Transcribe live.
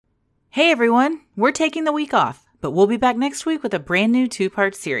Hey everyone, we're taking the week off, but we'll be back next week with a brand new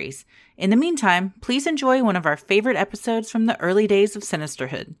 2-part series. In the meantime, please enjoy one of our favorite episodes from the early days of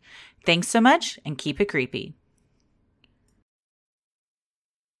Sinisterhood. Thanks so much, and keep it creepy.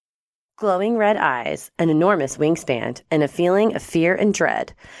 Glowing red eyes, an enormous wingspan, and a feeling of fear and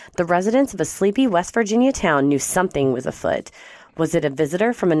dread. The residents of a sleepy West Virginia town knew something was afoot. Was it a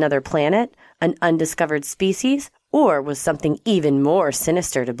visitor from another planet, an undiscovered species, or was something even more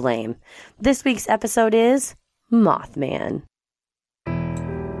sinister to blame? This week's episode is Mothman.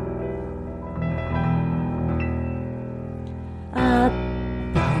 A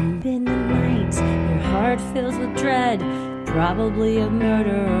bump in the night, your heart fills with dread. Probably a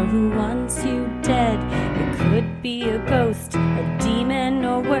murderer who wants you dead. It could be a ghost, a demon,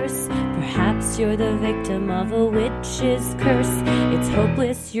 or worse. Perhaps you're the victim of a witch's curse. It's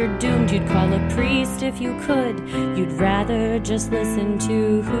hopeless, you're doomed. You'd call a priest if you could. You'd rather just listen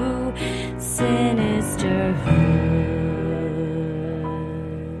to who? Sinisterhood.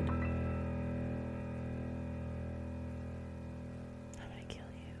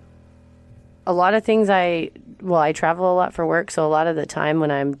 A lot of things I travel a lot for work, so a lot of the time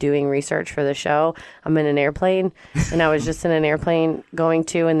when I'm doing research for the show, I'm in an airplane, and I was just in an airplane going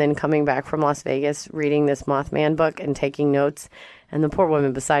to and then coming back from Las Vegas, reading this Mothman book and taking notes, and the poor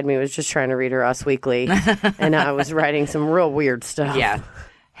woman beside me was just trying to read her Us Weekly, and I was writing some real weird stuff. Yeah.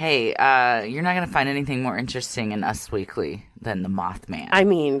 Hey, you're not going to find anything more interesting in Us Weekly than the Mothman. I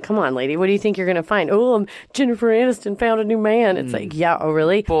mean, come on, lady. What do you think you're going to find? Oh, Jennifer Aniston found a new man. It's like, yeah, oh,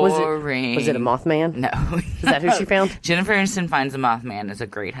 really? Boring. Was it a Mothman? No. Is that who she found? Jennifer Aniston finds a Mothman is a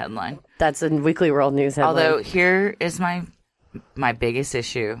great headline. That's a Weekly World News headline. Although, here is my biggest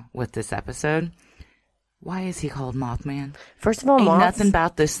issue with this episode. Why is he called Mothman? First of all, Ain't moths, nothing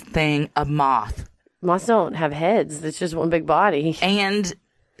about this thing a moth. Moths don't have heads. It's just one big body. And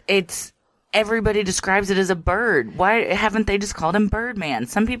it's everybody describes it as a bird. Why haven't they just called him Birdman?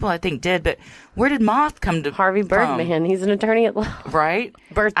 Some people I think did, but where did moth come to Harvey Birdman. from? He's an attorney at law. Right?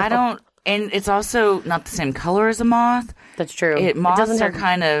 I don't, and it's also not the same color as a moth. That's true. Moths are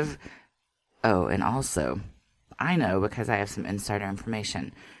kind of, oh, and also, I know because I have some insider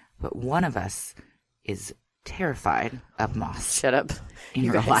information, but one of us is terrified of moths. Shut up. In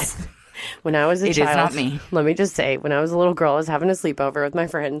real life. When I was a child, it is not me. Let me just say, when I was a little girl, I was having a sleepover with my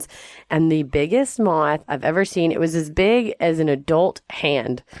friends, and the biggest moth I've ever seen, it was as big as an adult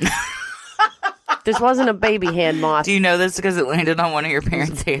hand. This wasn't a baby hand moth. Do you know this because it landed on one of your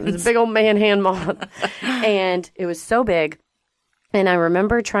parents' hands? It was a big old man hand moth. And it was so big. And I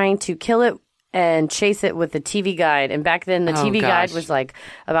remember trying to kill it and chase it with the TV guide. And back then, the TV guide was like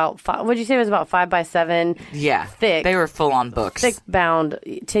about what'd you say it was about 5x7? Yeah, thick. They were full on books, thick bound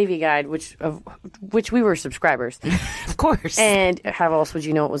TV guide, which we were subscribers, of course. And how else would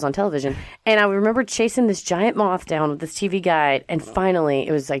you know it was on television? And I remember chasing this giant moth down with this TV guide, and finally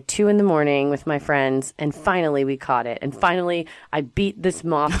it was like 2 a.m. with my friends, and finally we caught it, and finally I beat this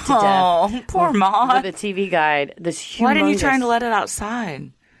moth to death. Oh, poor moth! With a TV guide. This humongous. Why didn't you try to let it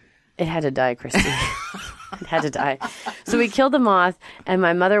outside? It had to die, Christy. It had to die. So we killed the moth, and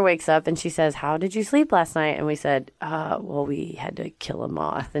my mother wakes up, and she says, how did you sleep last night? And we said, well, we had to kill a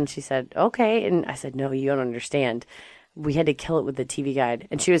moth. And she said, okay. And I said, no, you don't understand. We had to kill it with the TV guide.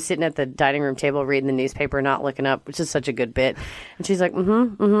 And she was sitting at the dining room table reading the newspaper, not looking up, which is such a good bit. And she's like, what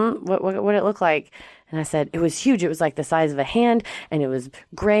did it look like? And I said, it was huge. It was like the size of a hand, and it was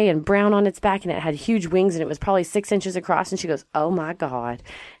gray and brown on its back, and it had huge wings, and it was probably 6 inches across. And she goes, oh, my God.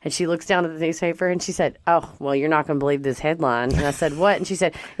 And she looks down at the newspaper, and she said, oh, well, you're not going to believe this headline. And I said, what? And she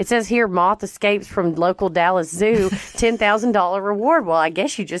said, it says here, moth escapes from local Dallas zoo, $10,000 reward. Well, I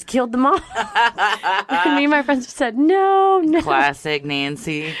guess you just killed the moth. And me and my friends said, no. Classic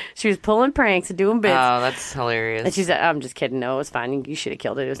Nancy. She was pulling pranks and doing bits. Oh, that's hilarious. And she said, I'm just kidding. No, it was fine. You should have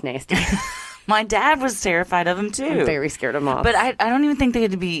killed it. It was nasty. My dad was terrified of them, too. I'm very scared of moths. But I don't even think they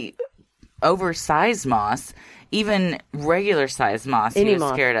had to be oversized moths. Even regular-sized moths he was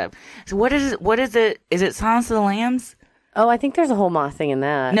scared of. So what is it? Is it Silence of the Lambs? Oh, I think there's a whole moth thing in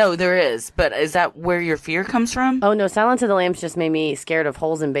that. No, there is. But is that where your fear comes from? Oh, no. Silence of the Lambs just made me scared of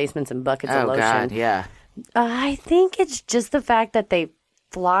holes in basements and buckets of lotion. Oh, God, yeah. I think it's just the fact that they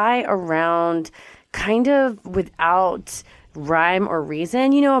fly around kind of without rhyme or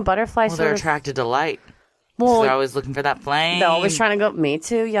reason. You know, a butterfly they're attracted to light. Well, so they're always looking for that flame. They're always trying to go, me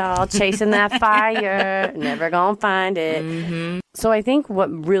too, y'all, chasing that fire, never gonna find it. Mm-hmm. So I think what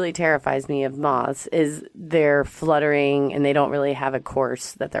really terrifies me of moths is they're fluttering and they don't really have a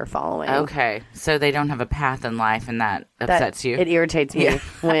course that they're following. Okay, so they don't have a path in life, and that upsets you. It irritates me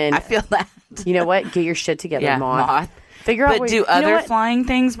when I feel that. You know what? Get your shit together, moth. Figure out But where, do you know other what? flying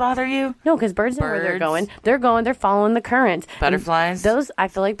things bother you? No, because birds know where they're Birds. going. They're following the current. Butterflies? I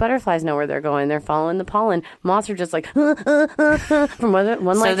feel like butterflies know where they're going. They're following the pollen. Moths are just like, from one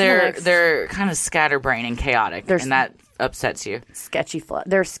light So to the next. they're kind of scatterbrained and chaotic, and that upsets you.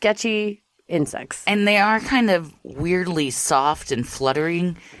 They're sketchy insects. And they are kind of weirdly soft and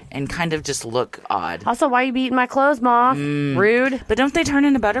fluttering and kind of just look odd. Also, why you be eating my clothes, moth? Rude. But don't they turn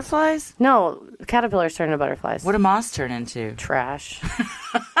into butterflies? No, caterpillars turn into butterflies. What do moths turn into? Trash.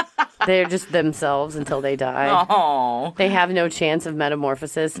 They're just themselves until they die. Oh. They have no chance of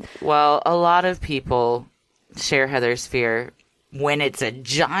metamorphosis. Well, a lot of people share Heather's fear when it's a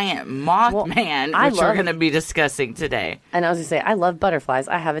giant Mothman, which we're going to be discussing today. And I was going to say, I love butterflies.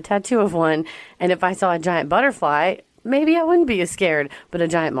 I have a tattoo of one. And if I saw a giant butterfly, maybe I wouldn't be as scared. But a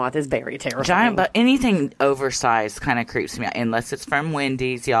giant moth is very terrifying. But anything oversized kind of creeps me out, unless it's from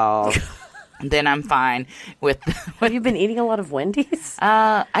Wendy's, y'all. Then I'm fine with. Have you been eating a lot of Wendy's?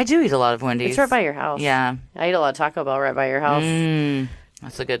 I do eat a lot of Wendy's. It's right by your house. Yeah. I eat a lot of Taco Bell right by your house.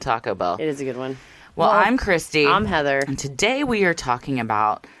 That's a good Taco Bell. It is a good one. Well, I'm Christy. I'm Heather. And today we are talking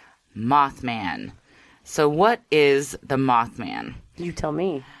about Mothman. So what is the Mothman? You tell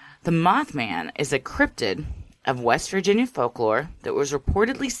me. The Mothman is a cryptid of West Virginia folklore that was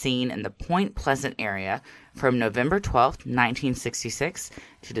reportedly seen in the Point Pleasant area from November 12th, 1966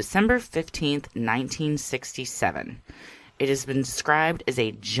 to December 15th, 1967. It has been described as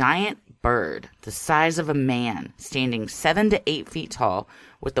a giant bird the size of a man, standing 7 to 8 feet tall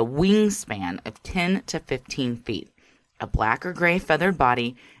with a wingspan of 10 to 15 feet, a black or gray feathered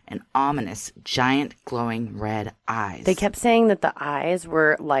body, and ominous, giant, glowing red eyes. They kept saying that the eyes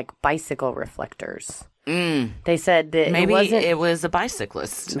were like bicycle reflectors. They said that Maybe it was a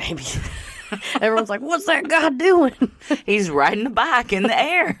bicyclist. Maybe. Everyone's like, what's that guy doing? He's riding a bike in the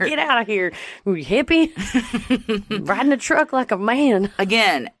air. Get out of here, you hippie. Riding a truck like a man.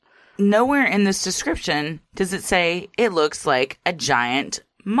 Again, nowhere in this description does it say it looks like a giant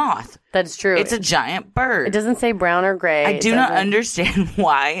moth. That's true. It's a giant bird. It doesn't say brown or gray. I do not understand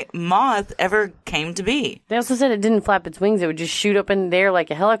why moth ever came to be. They also said it didn't flap its wings. It would just shoot up in the air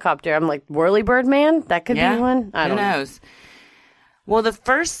like a helicopter. I'm like, whirlybird man? That could be one? I don't know. Who knows? Well, the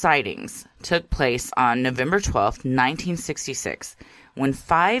first sightings took place on November 12th, 1966, when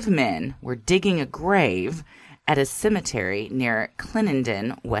 5 men were digging a grave at a cemetery near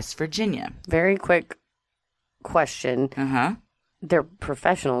Clenenden, West Virginia. Very quick question. Uh-huh. They're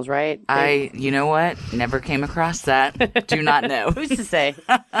professionals, right? You know what? Never came across that. Do not know. Who's to say?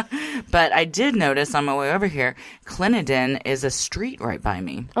 But I did notice on my way over here, Clenenden is a street right by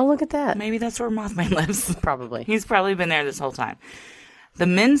me. Oh, look at that. Maybe that's where Mothman lives. Probably. He's probably been there this whole time. The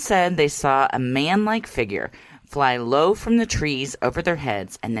men said they saw a man-like figure fly low from the trees over their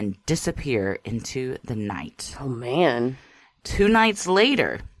heads and then disappear into the night. Oh, man. 2 nights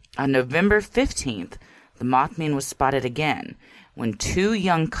later, on November 15th, the Mothman was spotted again when 2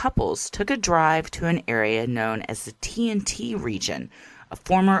 young couples took a drive to an area known as the TNT region, a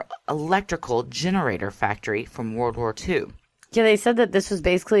former electrical generator factory from World War II. Yeah, they said that this was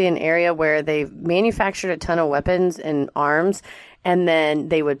basically an area where they manufactured a ton of weapons and arms, and then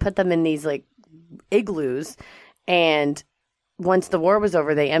they would put them in these, like, igloos, and once the war was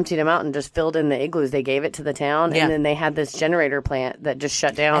over, they emptied them out and just filled in the igloos. They gave it to the town, and then they had this generator plant that just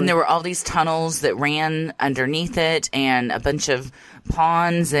shut down. And there were all these tunnels that ran underneath it and a bunch of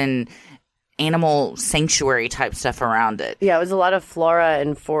ponds and animal sanctuary type stuff around it. Yeah, it was a lot of flora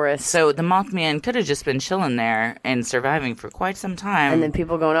and forest. So the Mothman could have just been chilling there and surviving for quite some time. And then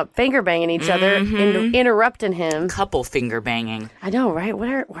people going up, finger banging each other, interrupting him. Couple finger banging. I know, right?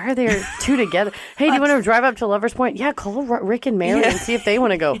 Why are there 2 together? Hey, do you want to drive up to Lover's Point? Yeah, call Rick and Mary and see if they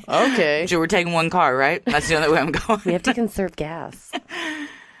want to go. Okay. So we're taking one car, right? That's the only way I'm going. We have to conserve gas.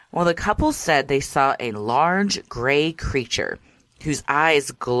 Well, the couple said they saw a large gray creature whose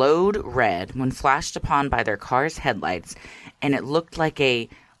eyes glowed red when flashed upon by their car's headlights, and it looked like a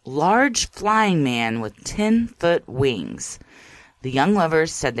large flying man with 10-foot wings. The young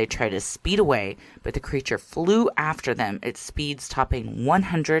lovers said they tried to speed away, but the creature flew after them at speeds topping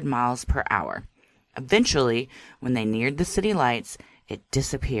 100 miles per hour. Eventually, when they neared the city lights, it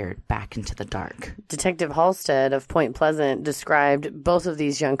disappeared back into the dark. Detective Halstead of Point Pleasant described both of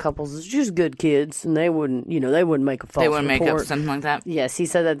these young couples as just good kids, and they wouldn't make a false report. They wouldn't make up something like that? Yes, he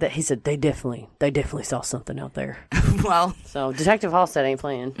said that. He said they definitely saw something out there. Well, so Detective Halstead ain't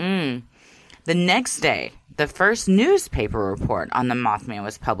playing. The next day, the first newspaper report on the Mothman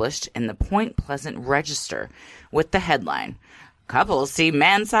was published in the Point Pleasant Register with the headline, "Couples see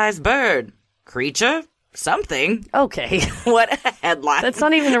man-sized bird. Creature? something. Okay. What a headline. That's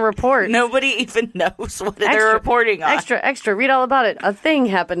not even a report. Nobody even knows what they're reporting on. Extra. Read all about it. A thing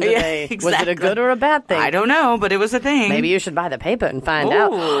happened today. Yeah, exactly. Was it a good or a bad thing? I don't know, but it was a thing. Maybe you should buy the paper and find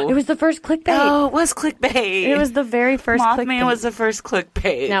out. It was the first clickbait. Oh, it was clickbait. It was the very first Mothman clickbait. was the first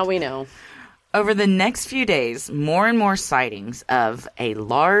clickbait. Now we know. Over the next few days, more and more sightings of a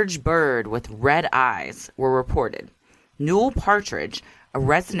large bird with red eyes were reported. Newell Partridge, a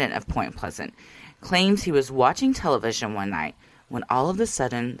resident of Point Pleasant, claims he was watching television one night when all of a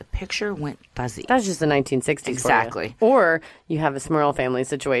sudden the picture went fuzzy. That's just the 1960s. Exactly. For you. Or you have a Smurl family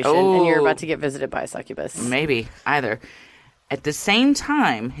situation and you're about to get visited by a succubus. Maybe. Either. At the same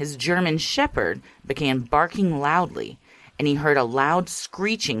time, his German shepherd began barking loudly, and he heard a loud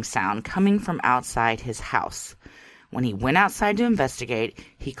screeching sound coming from outside his house. When he went outside to investigate,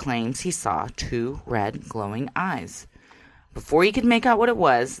 he claims he saw 2 red glowing eyes. Before he could make out what it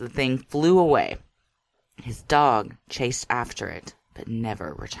was, the thing flew away. His dog chased after it, but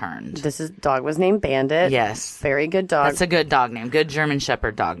never returned. This dog was named Bandit. Yes. Very good dog. That's a good dog name. Good German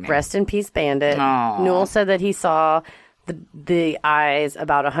Shepherd dog name. Rest in peace, Bandit. Aww. Newell said that he saw the eyes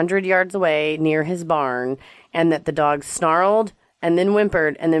about 100 yards away near his barn, and that the dog snarled and then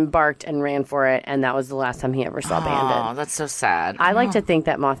whimpered and then barked and ran for it, and that was the last time he ever saw Bandit. Oh, that's so sad. I like to think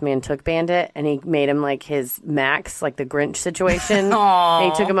that Mothman took Bandit and he made him like his Max, like the Grinch situation.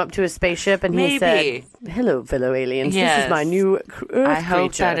 And he took him up to his spaceship and he said, "Hello, fellow aliens. Yes. This is my new Earth I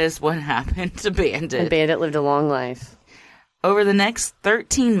hope creature." that is what happened to Bandit. And Bandit lived a long life. Over the next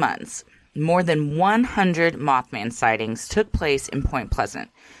 13 months, more than 100 Mothman sightings took place in Point Pleasant,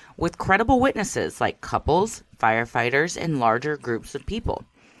 with credible witnesses like couples, firefighters, and larger groups of people.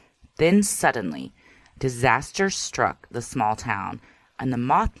 Then suddenly, disaster struck the small town, and the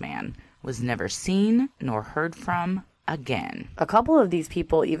Mothman was never seen nor heard from again. A couple of these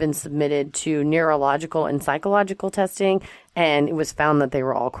people even submitted to neurological and psychological testing, and it was found that they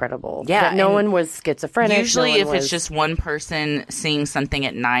were all credible. Yeah, that no one was schizophrenic. Usually, if it's just one person seeing something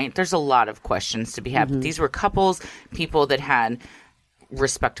at night, there's a lot of questions to be had. But these were couples, people that had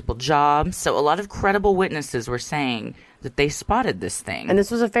respectable jobs. So a lot of credible witnesses were saying that they spotted this thing. And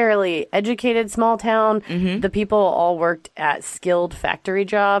this was a fairly educated small town. The people all worked at skilled factory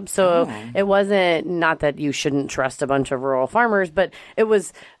jobs. So it wasn't, not that you shouldn't trust a bunch of rural farmers, but it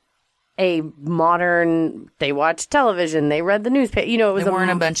was a modern, they watched television, they read the newspaper. You know, it was They weren't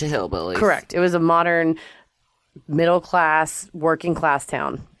a bunch of hillbillies. Correct. It was a modern, middle class, working class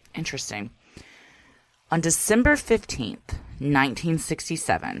town. Interesting. On December 15th,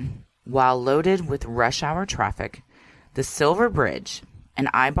 1967, while loaded with rush hour traffic, the Silver Bridge, an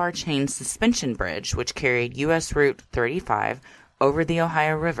I-bar chain suspension bridge which carried U.S. Route 35 over the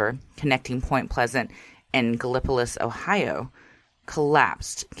Ohio River, connecting Point Pleasant and Gallipolis, Ohio,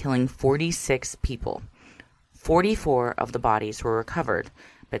 collapsed, killing 46 people. 44 of the bodies were recovered,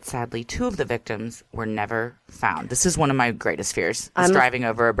 but sadly 2 of the victims were never found. This is one of my greatest fears, is driving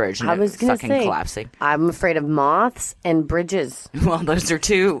over a bridge and it fucking collapsing. I'm afraid of moths and bridges. Well, those are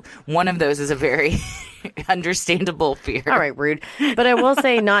 2. One of those is a very understandable fear. All right, rude. But I will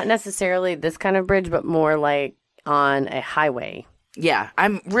say not necessarily this kind of bridge, but more like on a highway. Yeah,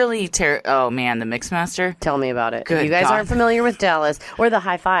 I'm really oh man, the Mixmaster. Tell me about it. Good If you guys God. aren't familiar with Dallas or the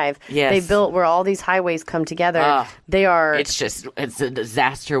High Five, Yes. they built where all these highways come together. They are. It's a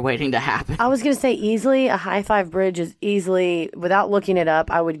disaster waiting to happen. I was going to say easily, a High Five bridge is easily, without looking it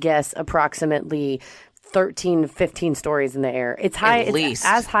up, I would guess approximately 13, 15 stories in the air. It's high, At least.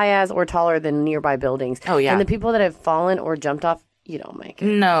 as high as or taller than nearby buildings. Oh, yeah. And the people that have fallen or jumped off, you don't make it.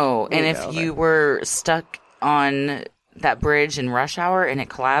 No, and You if go you were stuck on that bridge in rush hour and it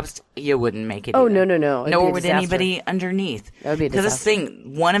collapsed, you wouldn't make it. Oh, either. no. It'd be Nor a would disaster. anybody underneath. That would be a Because this disaster.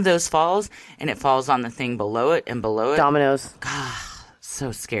 thing, one of those falls, and it falls on the thing below it and below it. Dominoes.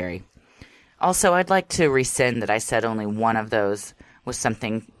 So scary. Also, I'd like to rescind that I said only one of those was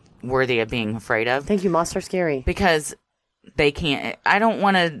something worthy of being afraid of. Thank you, Moths are scary. Because they can't. I don't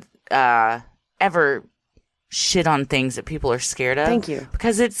want to ever shit on things that people are scared of. Thank you.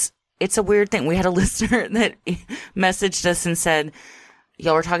 Because it's a weird thing. We had a listener that messaged us and said,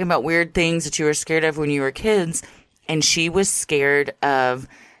 y'all were talking about weird things that you were scared of when you were kids. And she was scared of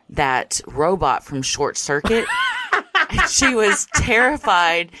that robot from Short Circuit. She was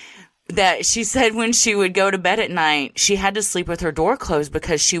terrified that she said when she would go to bed at night, she had to sleep with her door closed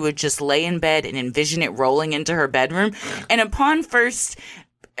because she would just lay in bed and envision it rolling into her bedroom. And upon first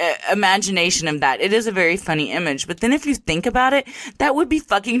imagination of that, it is a very funny image. But then if you think about it, that would be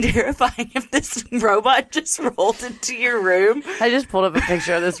fucking terrifying if this robot just rolled into your room. I just pulled up a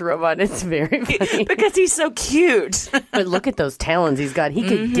picture of this robot. It's very funny. Because he's so cute. But look at those talons he's got. He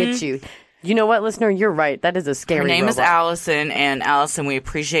could get you. You know what, listener? You're right. That is a scary Her name is robot. Allison, and Allison, we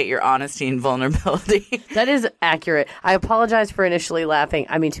appreciate your honesty and vulnerability. That is accurate. I apologize for initially laughing.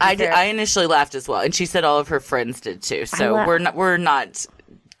 I mean, to be fair, I initially laughed as well, and she said all of her friends did too. So we're not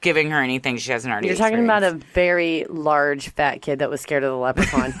giving her anything she hasn't already you're talking experienced. about a very large, fat kid that was scared of the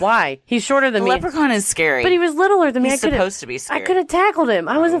leprechaun. Why? He's shorter than The me. leprechaun is scary. But he was littler than me. He's supposed to be scary. I could have tackled him.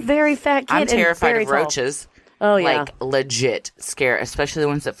 I was a very fat kid. I'm and terrified very of tall. roaches. Oh, yeah. Like, legit scared, especially the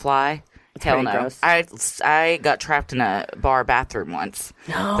ones that fly. Hell pretty no. gross. I got trapped in a bar bathroom once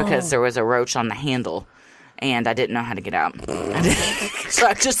because there was a roach on the handle, and I didn't know how to get out. So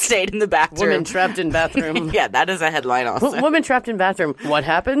I just stayed in the bathroom. Woman trapped in bathroom. Yeah, that is a headline also. Woman trapped in bathroom. What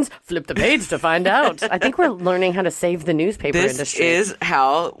happens? Flip the page to find out. I think we're learning how to save the newspaper This industry. is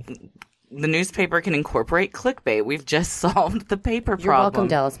how the newspaper can incorporate clickbait. We've just solved the paper You're problem. welcome,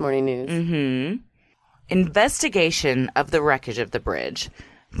 Dallas Morning News. Investigation of the wreckage of the bridge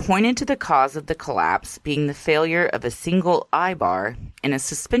pointed to the cause of the collapse being the failure of a single eye bar in a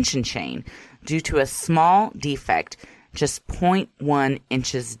suspension chain due to a small defect just 0.1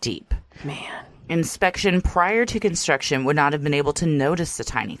 inches deep. Man. Inspection prior to construction would not have been able to notice the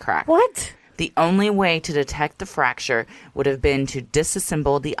tiny crack. What? The only way to detect the fracture would have been to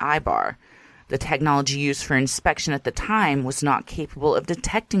disassemble the eye bar. The technology used for inspection at the time was not capable of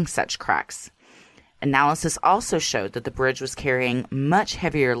detecting such cracks. Analysis also showed that the bridge was carrying much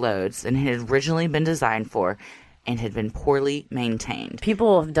heavier loads than it had originally been designed for and had been poorly maintained.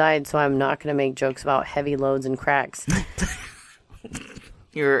 People have died, so I'm not going to make jokes about heavy loads and cracks.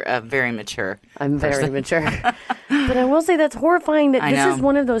 You're very mature. I'm very mature. But I will say that's horrifying that I this know. is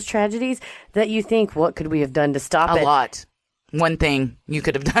one of those tragedies that you think, what could we have done to stop it? A lot. One thing you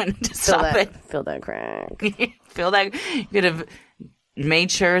could have done to stop it. Fill that crack. Feel that you could have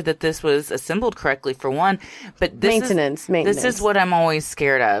made sure that this was assembled correctly for one. But Maintenance. This is what I'm always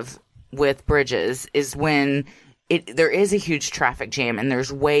scared of with bridges is when there is a huge traffic jam and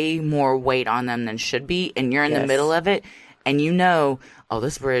there's way more weight on them than should be, and you're in the middle of it, and you know, oh,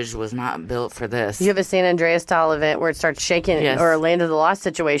 this bridge was not built for this. You have a San Andreas style event where it starts shaking or a Land of the Lost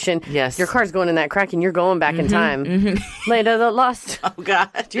situation. Yes. Your car's going in that crack and you're going back in time. Land of the Lost. Oh, God.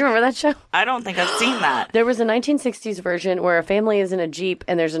 Do you remember that show? I don't think I've seen that. There was a 1960s version where a family is in a Jeep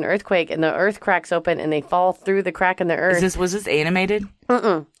and there's an earthquake and the earth cracks open and they fall through the crack in the earth. Was this animated?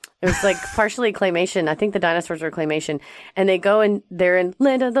 It was like partially claymation. I think the dinosaurs were claymation. And they go and they're in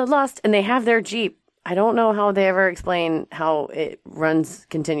Land of the Lost and they have their Jeep. I don't know how they ever explain how it runs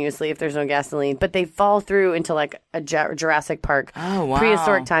continuously if there's no gasoline, but they fall through into like a Jurassic Park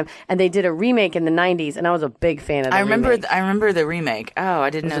prehistoric time. And they did a remake in the 90s, and I was a big fan of the remake. I remember the remake. Oh,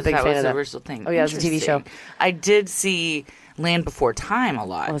 I didn't know that was the original thing. Oh, yeah, it was a TV show. I did see Land Before Time a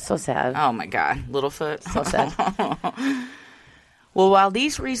lot. Oh, it's so sad. Oh, my God. Littlefoot. So sad. Well, while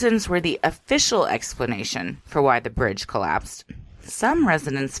these reasons were the official explanation for why the bridge collapsed, some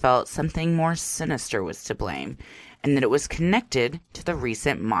residents felt something more sinister was to blame, and that it was connected to the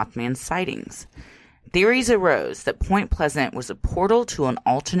recent Mothman sightings. Theories arose that Point Pleasant was a portal to an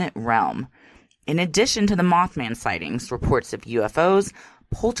alternate realm. In addition to the Mothman sightings, reports of UFOs,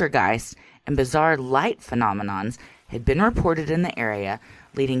 poltergeists, and bizarre light phenomenons had been reported in the area,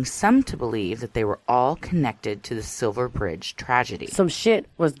 leading some to believe that they were all connected to the Silver Bridge tragedy. Some shit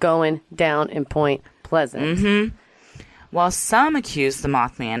was going down in Point Pleasant. While some accused the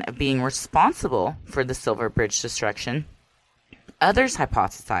Mothman of being responsible for the Silver Bridge destruction, others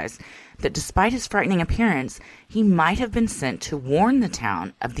hypothesized that despite his frightening appearance, he might have been sent to warn the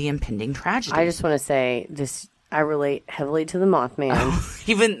town of the impending tragedy. I just want to say this. I relate heavily to the Mothman.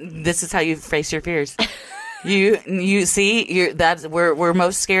 Even this is how you face your fears. You see, we're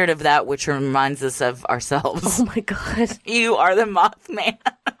most scared of that which reminds us of ourselves. Oh my God. You are the Mothman.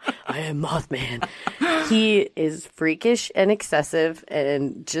 I am Mothman. He is freakish and excessive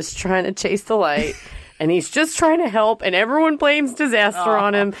and just trying to chase the light. And he's just trying to help, and everyone blames disaster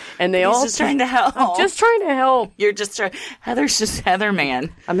on him. And they all just trying to help. I'm just trying to help. You're just trying. Heather's just Heather,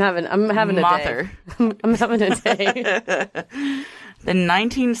 man. I'm having a day. I'm having a day. The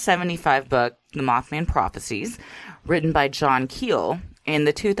 1975 book, The Mothman Prophecies, written by John Keel, and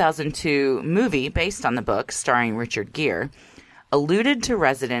the 2002 movie based on the book, starring Richard Gere, alluded to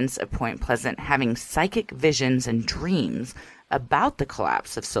residents of Point Pleasant having psychic visions and dreams about the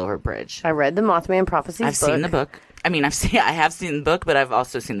collapse of Silver Bridge. I read the Mothman Prophecies I've seen the book. I mean, I have seen the book, but I've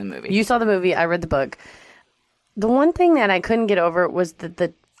also seen the movie. You saw the movie. I read the book. The one thing that I couldn't get over was that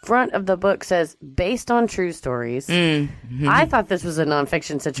the front of the book says, based on true stories. I thought this was a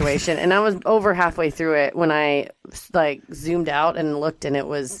nonfiction situation, and I was over halfway through it when I like zoomed out and looked, and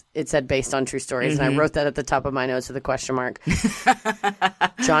it said based on true stories, and I wrote that at the top of my notes with a question mark.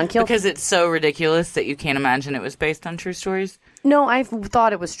 John killed because it's so ridiculous that you can't imagine it was based on true stories. No, I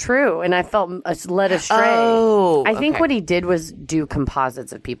thought it was true, and I felt led astray. Oh, I think okay. what he did was do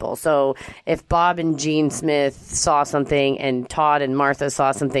composites of people. So if Bob and Gene Smith saw something, and Todd and Martha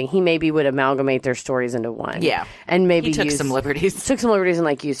saw something, he maybe would amalgamate their stories into one. Yeah, and maybe he took some liberties. Took some liberties and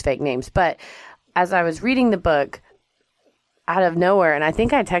like use fake names. But as I was reading the book, out of nowhere, and I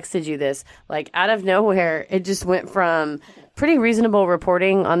think I texted you this, like out of nowhere, it just went from pretty reasonable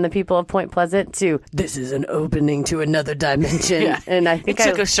reporting on the people of Point Pleasant to this is an opening to another dimension. Yeah. And I think it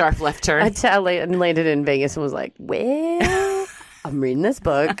took a sharp left turn. I landed in Vegas and was like, well, I'm reading this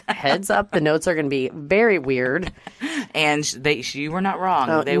book. Heads up, the notes are going to be very weird. And you were not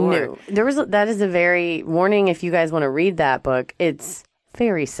wrong. They were. No. That is a very warning if you guys want to read that book. It's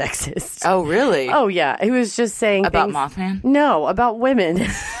very sexist. Oh, really? Oh, yeah. It was just saying about things, Mothman? No, about women.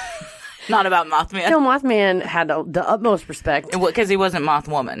 Not about Mothman. No, Mothman had the utmost respect. Because he wasn't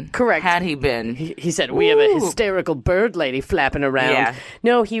Mothwoman. Correct. Had he been. He said, we have a hysterical bird lady flapping around. Yeah.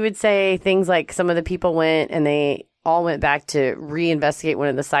 No, he would say things like some of the people went and they all went back to reinvestigate one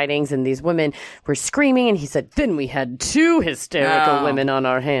of the sightings, and these women were screaming, and he said, then we had 2 hysterical women on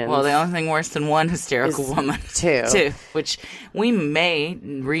our hands. Well, the only thing worse than 1 hysterical woman. 2. Which we may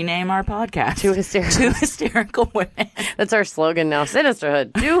rename our podcast. 2 hysterical. 2 hysterical women. That's our slogan now.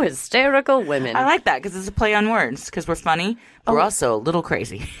 Sinisterhood. 2 hysterical women. I like that because it's a play on words. Because we're funny, but we're also a little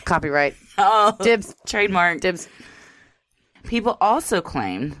crazy. Copyright. Oh, Dibs. Trademark. Dibs. People also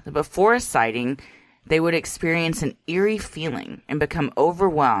claimed that before a sighting, they would experience an eerie feeling and become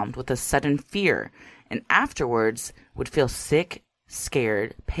overwhelmed with a sudden fear, and afterwards would feel sick,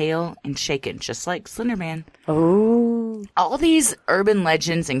 scared, pale, and shaken, just like Slender Man. Oh. All these urban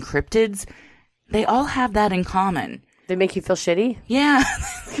legends and cryptids, they all have that in common. They make you feel shitty? Yeah.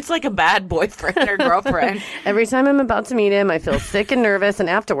 It's like a bad boyfriend or girlfriend. Every time I'm about to meet him, I feel sick and nervous, and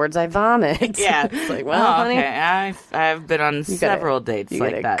afterwards I vomit. Yeah. It's like, well, honey. Okay. I've been on several dates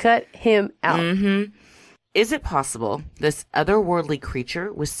like that. Cut him out. Mm-hmm. Is it possible this otherworldly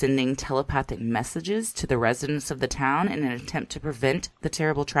creature was sending telepathic messages to the residents of the town in an attempt to prevent the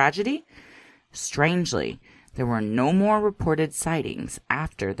terrible tragedy? Strangely, there were no more reported sightings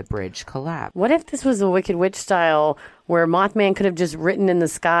after the bridge collapsed. What if this was a Wicked Witch style where Mothman could have just written in the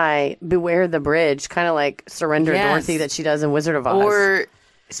sky, beware the bridge, kind of like Surrender Dorothy that she does in Wizard of Oz? Or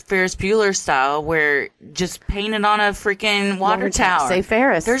Ferris Bueller style where just painted on a freaking water tower. Say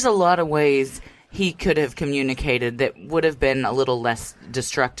Ferris. There's a lot of ways he could have communicated that would have been a little less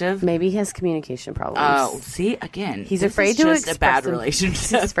destructive. Maybe he has communication problems. Oh, see, again, he's afraid to just express a bad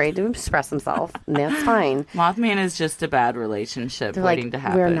relationship. He's afraid to express himself, and that's fine. Mothman is just a bad relationship waiting to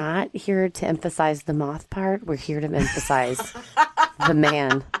happen. We're not here to emphasize the moth part. We're here to emphasize the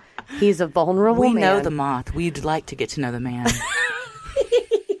man. He's a vulnerable man. We know the moth. We'd like to get to know the man.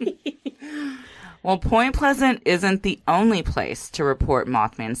 Well, Point Pleasant isn't the only place to report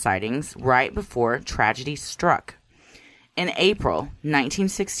Mothman sightings right before tragedy struck. In April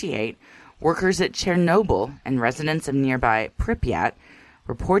 1968, workers at Chernobyl and residents of nearby Pripyat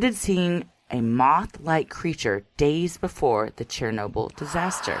reported seeing a moth-like creature days before the Chernobyl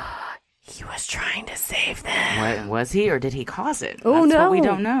disaster. He was trying to save them. What, was he, or did he cause it? Oh, That's no. what we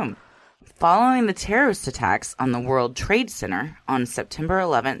don't know. Following the terrorist attacks on the World Trade Center on September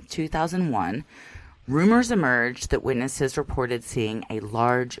 11, 2001, rumors emerged that witnesses reported seeing a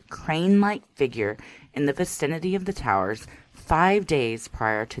large crane-like figure in the vicinity of the towers 5 days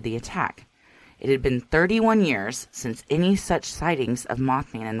prior to the attack. It had been 31 years since any such sightings of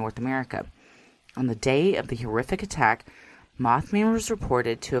Mothman in North America. On the day of the horrific attack, Mothman was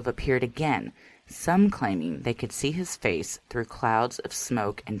reported to have appeared again, some claiming they could see his face through clouds of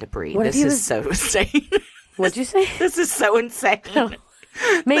smoke and debris. What if This he is was- so insane. What'd you say? This is so insane.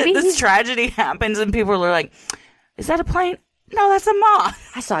 Maybe This tragedy happens and people are like, is that a plane? No, that's a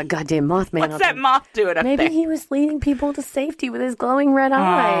moth. I saw a goddamn Mothman. What's that moth doing up Maybe there? he was leading people to safety with his glowing red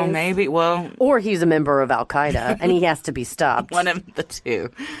eyes. Oh, maybe. Well, Or he's a member of Al Qaeda and he has to be stopped. one of the two.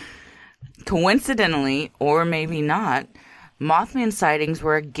 Coincidentally, or maybe not, Mothman sightings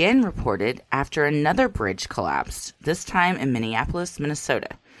were again reported after another bridge collapsed, this time in Minneapolis, Minnesota.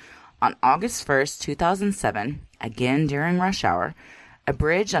 On August 1st, 2007, again during rush hour, a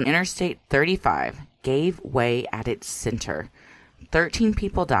bridge on Interstate 35 gave way at its center. 13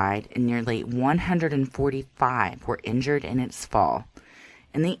 people died and nearly 145 were injured in its fall.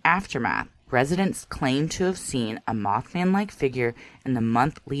 In the aftermath, residents claimed to have seen a Mothman-like figure in the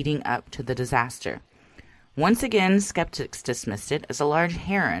month leading up to the disaster. Once again, skeptics dismissed it as a large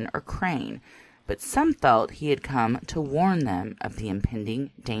heron or crane, but some felt he had come to warn them of the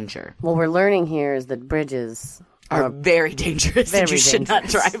impending danger. What we're learning here is that bridges Are very dangerous, and you should not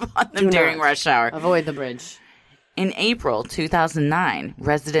drive on them during rush hour. Avoid the bridge. In April 2009,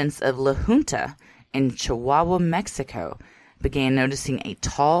 residents of La Junta in Chihuahua, Mexico, began noticing a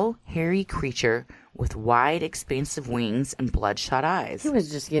tall, hairy creature with wide, expansive wings and bloodshot eyes. He was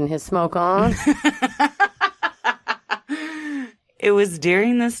just getting his smoke on. It was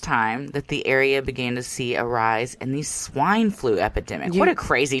during this time that the area began to see a rise in the swine flu epidemic. What a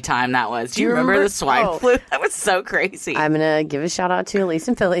crazy time that was. Do you remember the swine flu? That was so crazy. I'm going to give a shout out to Elise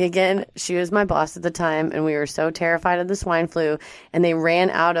in Philly again. She was my boss at the time, and we were so terrified of the swine flu, and they ran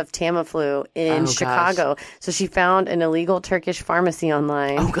out of Tamiflu in Chicago. Gosh. So she found an illegal Turkish pharmacy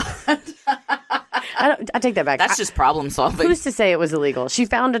online. Oh, God. I take that back. That's just problem solving. Who's to say it was illegal? She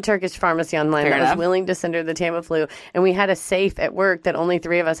found a Turkish pharmacy online that was willing to send her the Tamiflu, and we had a safe at work that only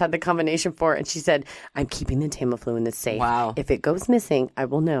 3 of us had the combination for, and she said, I'm keeping the Tamiflu in this safe. Wow. If it goes missing, I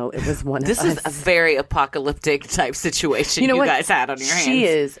will know it was one of us. This is a very apocalyptic type situation you guys had on your hands. She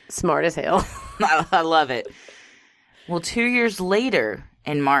is smart as hell. I love it. Well, 2 years later,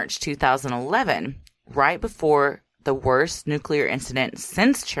 in March 2011, right before the worst nuclear incident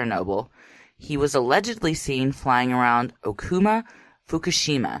since Chernobyl, he was allegedly seen flying around Okuma,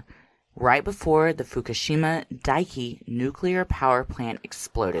 Fukushima, right before the Fukushima Daiichi nuclear power plant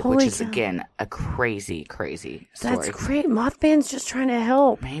exploded, which is, again, a crazy, crazy story. That's great. Mothman's just trying to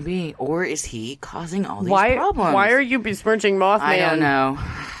help. Maybe. Or is he causing all these problems? Why are you besmirching Mothman? I don't know.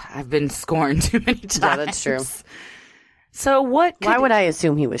 I've been scorned too many times. Yeah, that's true. So why would I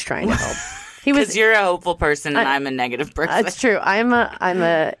assume he was trying to help? Because you're a hopeful person and I'm a negative person. That's true. I'm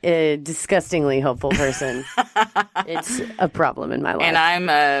a disgustingly hopeful person. It's a problem in my life. And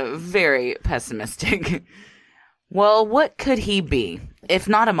I'm very pessimistic. Well, what could he be? If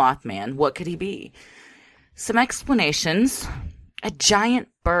not a Mothman, what could he be? Some explanations. A giant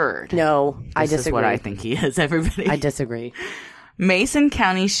bird. No, I disagree. This is what I think he is, everybody. I disagree. Mason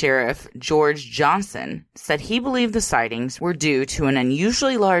County Sheriff George Johnson said he believed the sightings were due to an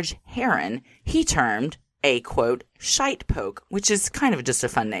unusually large heron he termed a, quote, shite poke, which is kind of just a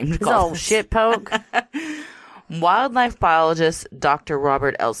fun name to call it. Shit poke. Wildlife biologist Dr.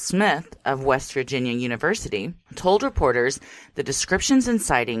 Robert L. Smith of West Virginia University told reporters the descriptions and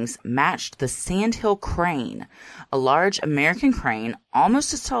sightings matched the sandhill crane, a large American crane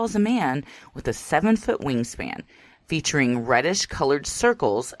almost as tall as a man with a 7-foot wingspan, featuring reddish-colored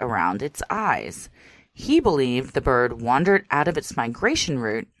circles around its eyes. He believed the bird wandered out of its migration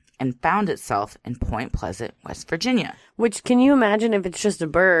route and found itself in Point Pleasant, West Virginia. Which, can you imagine if it's just a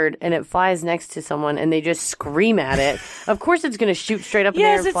bird and it flies next to someone and they just scream at it? Of course it's going to shoot straight up in the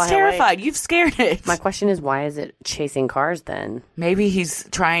air and fly away. Yes, it's terrified. You've scared it. My question is, why is it chasing cars then? Maybe he's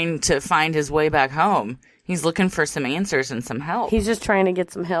trying to find his way back home. He's looking for some answers and some help. He's just trying to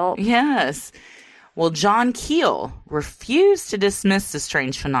get some help. Yes. Well, John Keel refused to dismiss the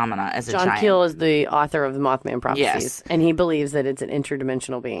strange phenomena as a giant. John Keel is the author of the Mothman prophecies. Yes. And he believes that it's an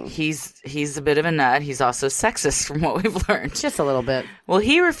interdimensional being. He's a bit of a nut. He's also sexist from what we've learned. Just a little bit. Well,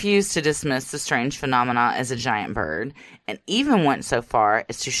 he refused to dismiss the strange phenomena as a giant bird and even went so far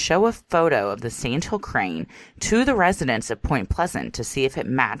as to show a photo of the sandhill crane to the residents of Point Pleasant to see if it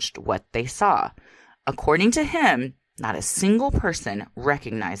matched what they saw. According to him, not a single person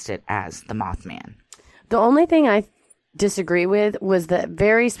recognized it as the Mothman. The only thing I disagree with was that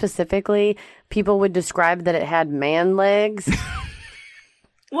very specifically people would describe that it had man legs.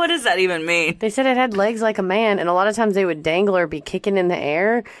 What does that even mean? They said it had legs like a man, and a lot of times they would dangle or be kicking in the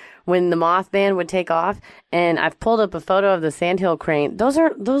air when the Mothman would take off. And I've pulled up a photo of the sandhill crane. Those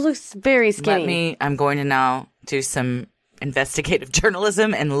look very skinny. I'm going to now do some investigative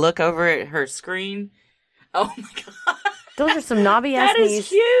journalism and look over at her screen. Oh my God. Those are some knobby ass knees. That is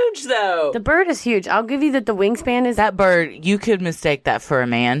huge, though. The bird is huge. I'll give you that the wingspan is... That bird, you could mistake that for a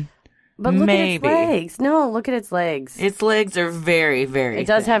man. But look at its legs. No, look at its legs. Its legs are very, very It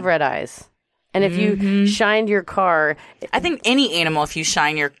does thin. have red eyes. And if you shined your car... I think any animal, if you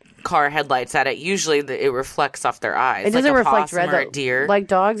shine your car headlights at it, usually it reflects off their eyes. It doesn't reflect red, or a deer. Like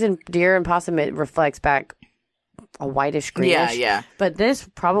dogs and deer and possum, it reflects back a whitish greenish. Yeah. But this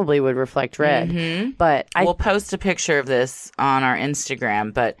probably would reflect red. But we'll post a picture of this on our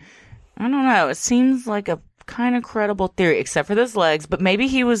Instagram, but I don't know. It seems like a kind of credible theory, except for those legs, but maybe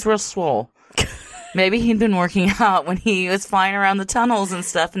he was real swole. Maybe he'd been working out when he was flying around the tunnels and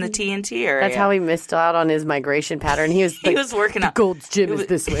stuff in the TNT area. That's how he missed out on his migration pattern. He was working out. Gold's Gym is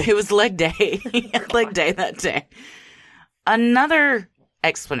this way. It was leg day. He had leg day that day. Another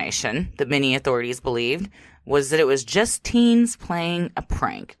explanation that many authorities believed was that it was just teens playing a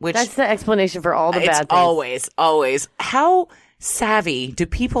prank. Which That's the explanation for all the bad things. Always. How savvy do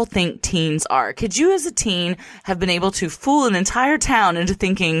people think teens are? Could you as a teen have been able to fool an entire town into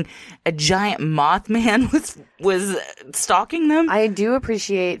thinking a giant Mothman was stalking them? I do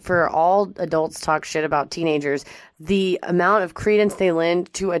appreciate, for all adults talk shit about teenagers, the amount of credence they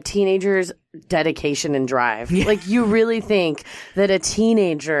lend to a teenager's dedication and drive. Yeah. Like, you really think that a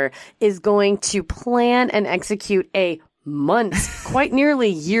teenager is going to plan and execute a quite nearly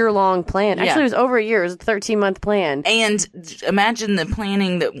year-long plan. Actually, it was over a year. It was a 13-month plan. And imagine the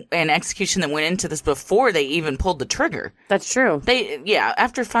planning and execution that went into this before they even pulled the trigger. That's true.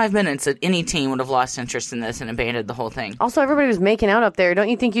 After 5 minutes, any teen would have lost interest in this and abandoned the whole thing. Also, everybody was making out up there. Don't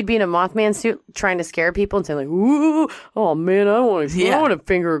you think you'd be in a Mothman suit trying to scare people and say, like, ooh, oh man, I want to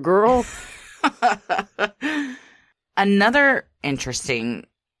finger a girl. Another interesting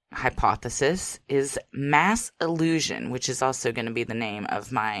hypothesis is mass illusion, which is also going to be the name of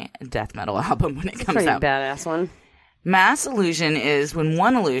my death metal album when it comes out. Pretty badass one. Mass illusion is when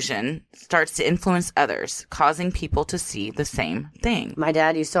one illusion starts to influence others, causing people to see the same thing. My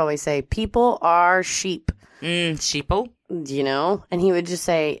dad used to always say, people are sheep. Sheeple? You know? And he would just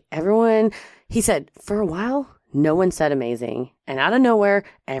say, he said, for a while, no one said amazing. And out of nowhere,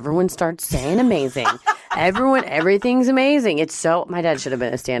 everyone starts saying amazing. Everything's amazing. My dad should have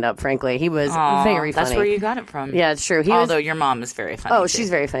been a stand-up, frankly. He was very funny. That's where you got it from. Yeah, it's true. Although your mom is very funny, too. She's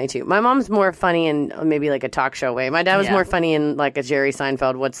very funny, too. My mom's more funny in maybe like a talk show way. My dad was more funny in like a Jerry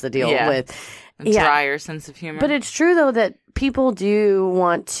Seinfeld, what's the deal with... drier sense of humor. But it's true, though, that people do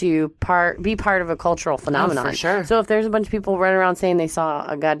want to be part of a cultural phenomenon. Oh, for sure. So if there's a bunch of people running around saying they saw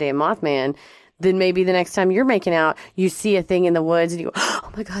a goddamn Mothman... then maybe the next time you're making out, you see a thing in the woods and you go,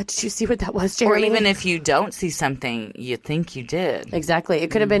 oh my God, did you see what that was, Jeremy? Or even if you don't see something, you think you did. Exactly. It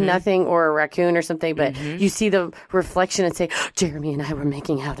could have been nothing or a raccoon or something, but you see the reflection and say, Jeremy and I were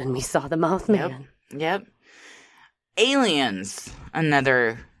making out and we saw the Mothman. Yep. Aliens,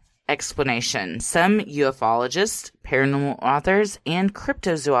 another explanation. Some ufologists, paranormal authors, and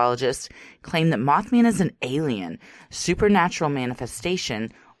cryptozoologists claim that Mothman is an alien, supernatural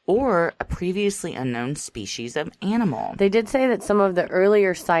manifestation, or a previously unknown species of animal. They did say that some of the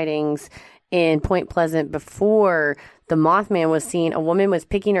earlier sightings in Point Pleasant before the Mothman was seen, a woman was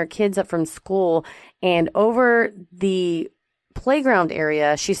picking her kids up from school, and over the playground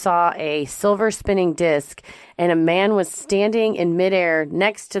area, she saw a silver spinning disc, and a man was standing in midair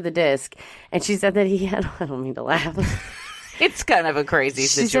next to the disc, and she said that he had, I don't mean to laugh. It's kind of a crazy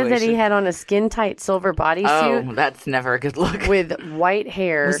situation. She said that he had on a skin-tight silver bodysuit. Oh, that's never a good look. With white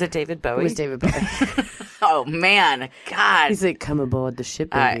hair. Was it David Bowie? It was David Bowie. Oh, man. God. He's like, come aboard the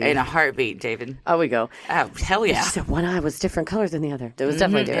ship, baby. In a heartbeat, David. Oh, we go. Oh, hell yeah. She said one eye was different colors than the other. It was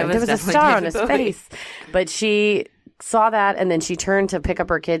definitely different. There was a star on his face. But she saw that, and then she turned to pick up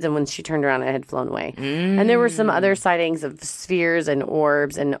her kids, and when she turned around, it had flown away. And there were some other sightings of spheres and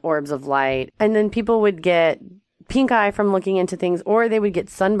orbs of light. And then people would get pink eye from looking into things, or they would get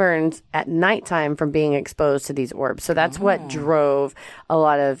sunburns at nighttime from being exposed to these orbs. So that's what drove a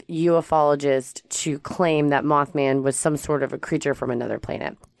lot of ufologists to claim that Mothman was some sort of a creature from another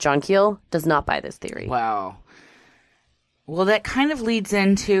planet. John Keel does not buy this theory. Wow. Well, that kind of leads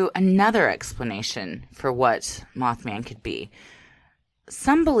into another explanation for what Mothman could be.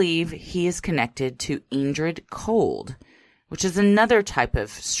 Some believe he is connected to Indrid Cold, which is another type of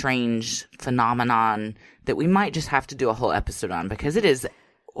strange phenomenon that we might just have to do a whole episode on, because it is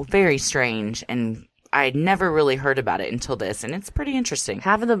very strange, and I had never really heard about it until this, and it's pretty interesting.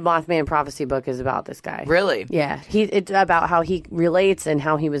 Half of the Mothman prophecy book is about this guy. Really? Yeah. It's about how he relates and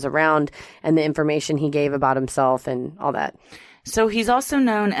how he was around and the information he gave about himself and all that. So he's also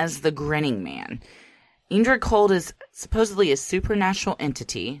known as the Grinning Man. Indrid Cold is supposedly a supernatural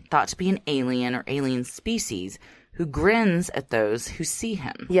entity, thought to be an alien or alien species, who grins at those who see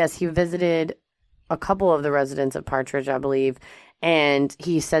him. Yes, he visited a couple of the residents of Partridge, I believe, and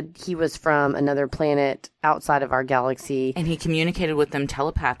he said he was from another planet outside of our galaxy. And he communicated with them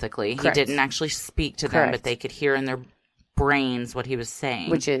telepathically. Correct. He didn't actually speak to them, but they could hear in their brains what he was saying.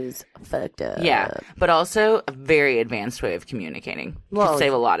 Which is fucked up. Yeah, but also a very advanced way of communicating. Could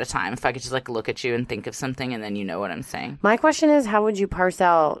save a lot of time if I could just look at you and think of something and then you know what I'm saying. My question is, how would you parse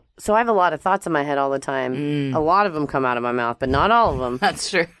out? So I have a lot of thoughts in my head all the time. A lot of them come out of my mouth, but not all of them.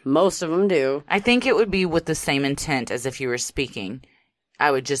 That's true. Most of them do. I think it would be with the same intent as if you were speaking.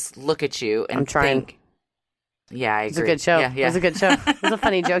 I would just look at you and think. Yeah, I agree. It's a good show. Yeah. It was a good show. It was a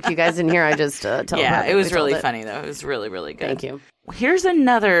funny joke you guys didn't hear. I just told it was really funny, though. It was really, really good. Thank you. Here's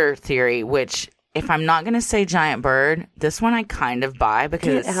another theory, which if I'm not going to say giant bird, this one I kind of buy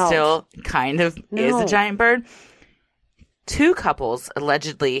because it still kind of is a giant bird. 2 couples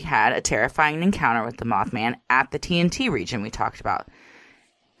allegedly had a terrifying encounter with the Mothman at the TNT region we talked about.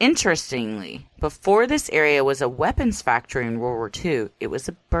 Interestingly, before this area was a weapons factory in World War II, it was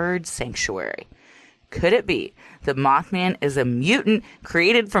a bird sanctuary. Could it be the Mothman is a mutant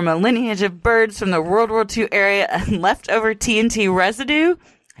created from a lineage of birds from the World War II area and leftover TNT residue?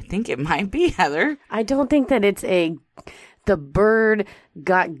 I think it might be, Heather. I don't think that it's the bird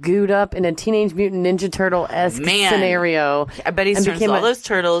got gooed up in a Teenage Mutant Ninja Turtle-esque scenario. I bet he turns all those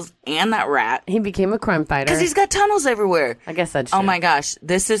turtles and that rat. He became a crime fighter. Because he's got tunnels everywhere. I guess that's true. Oh my gosh.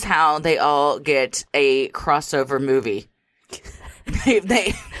 This is how they all get a crossover movie.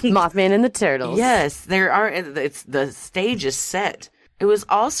 Mothman and the Turtles. Yes, the stage is set. It was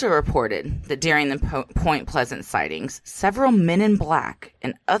also reported that during the Point Pleasant sightings, several men in black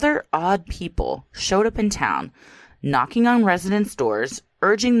and other odd people showed up in town, knocking on residents' doors,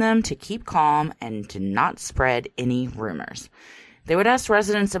 urging them to keep calm and to not spread any rumors. They would ask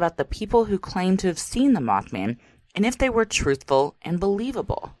residents about the people who claimed to have seen the Mothman and if they were truthful and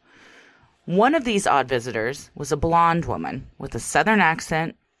believable. One of these odd visitors was a blonde woman with a southern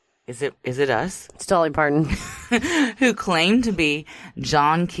accent. Is it us? It's Dolly Parton. Who claimed to be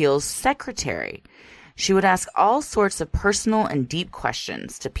John Keel's secretary. She would ask all sorts of personal and deep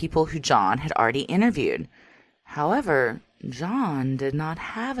questions to people who John had already interviewed. However, John did not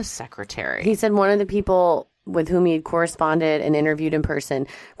have a secretary. He said one of the people with whom he had corresponded and interviewed in person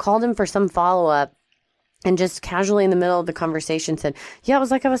called him for some follow-up and just casually in the middle of the conversation said, yeah, it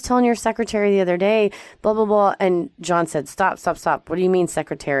was like I was telling your secretary the other day, blah, blah, blah. And John said, stop. What do you mean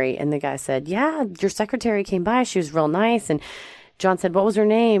secretary? And the guy said, yeah, your secretary came by. She was real nice. And John said, what was her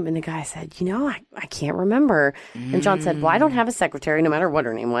name? And the guy said, I can't remember. And John said, well, I don't have a secretary no matter what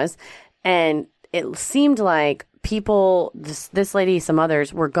her name was. And it seemed like people, this lady, some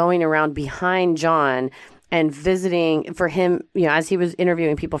others, were going around behind John and visiting for him, as he was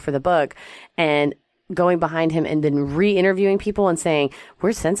interviewing people for the book, and going behind him and then re-interviewing people and saying,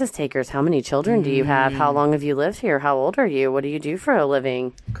 we're census takers. How many children do you have? How long have you lived here? How old are you? What do you do for a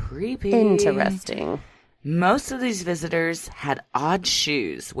living? Creepy. Interesting. Most of these visitors had odd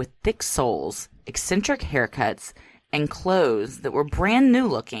shoes with thick soles, eccentric haircuts, and clothes that were brand new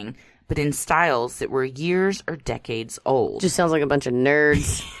looking, but in styles that were years or decades old. Just sounds like a bunch of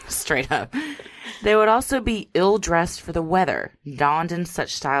nerds. Straight up. They would also be ill-dressed for the weather, donned in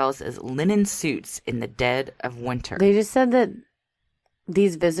such styles as linen suits in the dead of winter. They just said that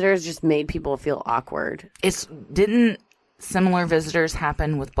these visitors just made people feel awkward. Didn't similar visitors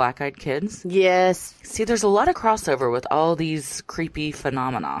happen with black-eyed kids? Yes. See, there's a lot of crossover with all these creepy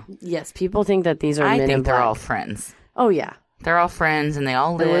phenomena. Yes, people think that these are men in black. I think they're all friends. Oh, yeah. They're all friends, and they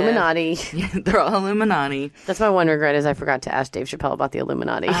all live. Illuminati. Yeah, they're all Illuminati. That's my one regret is I forgot to ask Dave Chappelle about the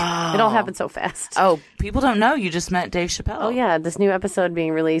Illuminati. Oh. It all happened so fast. Oh, people don't know you just met Dave Chappelle. Oh, yeah. This new episode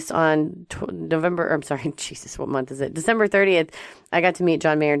being released on December 30th. I got to meet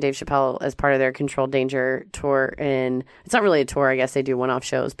John Mayer and Dave Chappelle as part of their Controlled Danger tour. And it's not really a tour. I guess they do one-off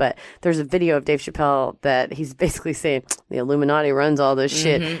shows. But there's a video of Dave Chappelle that he's basically saying, the Illuminati runs all this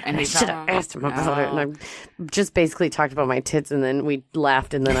shit. And I should have asked him about it. And I just basically talked about my tits, and then we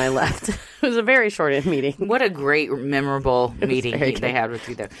laughed, and then I left. It was a very short meeting. What a great, memorable meeting they had with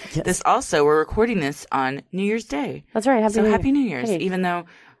you, though. Yes. This also, we're recording this on New Year's Day. That's right. Happy New Year's. Hey. Even though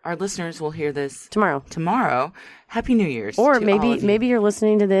our listeners will hear this tomorrow. Happy New Year's. Or maybe you're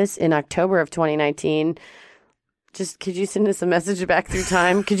listening to this in October of 2019. Just could you send us a message back through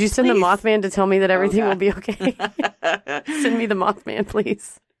time? Could you send the Mothman to tell me that everything will be okay? Send me the Mothman,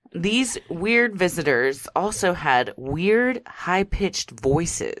 please. These weird visitors also had weird, high-pitched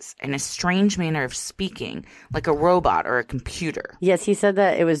voices and a strange manner of speaking, like a robot or a computer. Yes, he said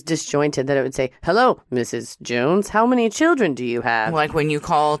that it was disjointed, that it would say, hello, Mrs. Jones, how many children do you have? Like when you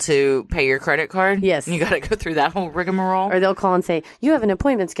call to pay your credit card? Yes. You got to go through that whole rigmarole? Or they'll call and say, you have an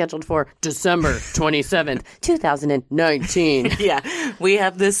appointment scheduled for December 27th, 2019. Yeah, we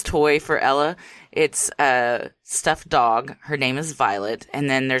have this toy for Ella. It's a stuffed dog. Her name is Violet. And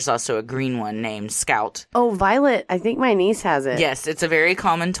then there's also a green one named Scout. Oh, Violet. I think my niece has it. Yes, it's a very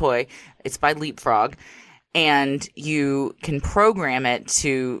common toy. It's by Leapfrog. And you can program it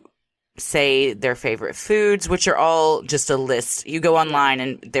to say their favorite foods, which are all just a list. You go online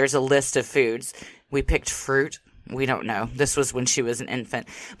and there's a list of foods. We picked fruit. we don't know. This was when she was an infant.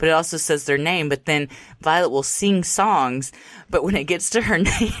 But it also says their name. But then Violet will sing songs. But when it gets to her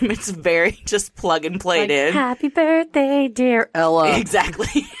name, it's very just plug and play in. Happy birthday, dear Ella.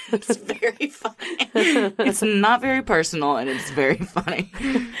 Exactly. It's very funny. It's not very personal, and it's very funny.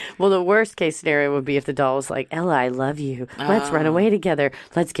 Well, the worst case scenario would be if the doll was like, Ella, I love you. Let's run away together.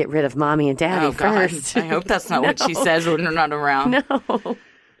 Let's get rid of Mommy and Daddy first. God. I hope that's not what she says when they're not around. No.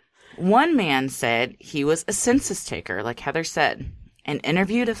 One man said he was a census taker, like Heather said, and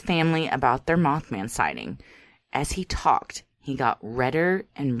interviewed a family about their Mothman sighting. As he talked, he got redder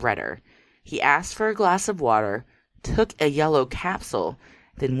and redder. He asked for a glass of water, took a yellow capsule,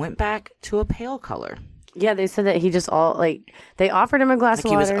 then went back to a pale color. Yeah, they said that he just they offered him a glass of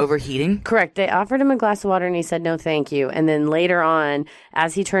water. Like he was overheating? Correct. They offered him a glass of water and he said, no, thank you. And then later on,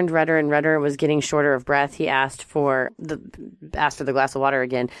 as he turned redder and redder and was getting shorter of breath, he asked for the glass of water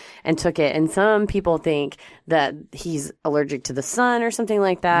again and took it. And some people think that he's allergic to the sun or something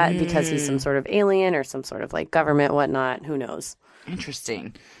like that because he's some sort of alien or some sort of like government, whatnot. Who knows?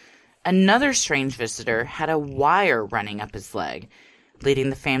 Interesting. Another strange visitor had a wire running up his leg,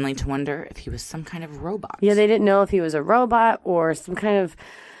 leading the family to wonder if he was some kind of robot. Yeah, they didn't know if he was a robot or some kind of,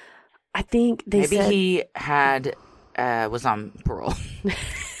 I think they Maybe said... he had, was on parole.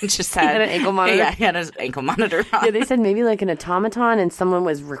 Just He had an ankle monitor? Yeah, he had his ankle monitor on. Yeah, they said maybe like an automaton and someone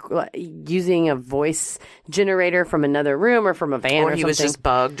was using a voice generator from another room or from a van or something. Or he was just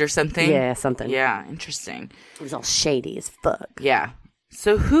bugged or something. Yeah, something. Yeah, interesting. It was all shady as fuck. Yeah.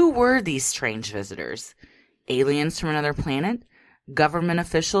 So who were these strange visitors? Aliens from another planet? Government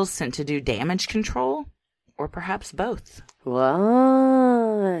officials sent to do damage control? Or perhaps both?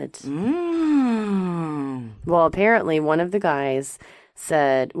 What? Well, apparently one of the guys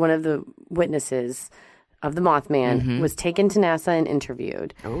said, one of the witnesses of the Mothman was taken to NASA and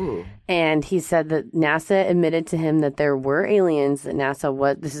interviewed. Oh. And he said that NASA admitted to him that there were aliens, that NASA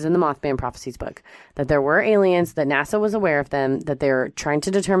was, this is in the Mothman Prophecies book, that there were aliens, that NASA was aware of them, that they're trying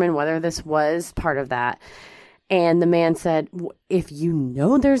to determine whether this was part of that. And the man said, if you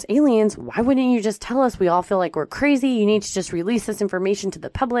know there's aliens, why wouldn't you just tell us? We all feel like we're crazy. You need to just release this information to the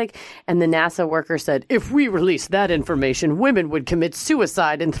public. And the NASA worker said, if we release that information, women would commit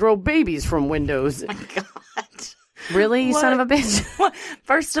suicide and throw babies from windows. Oh my God. Really, you son of a bitch? What?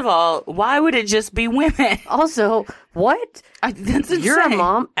 First of all, why would it just be women? Also, what? That's You're a insane.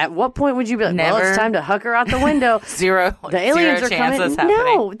 mom. At what point would you be like, well, Never. it's time to huck her out the window? Zero. The aliens zero are chance coming. that's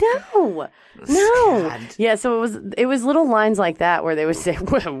happening. No. God. Yeah, so it was little lines like that where they would say,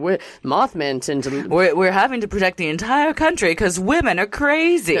 well, Mothman tend to We're having to protect the entire country because women are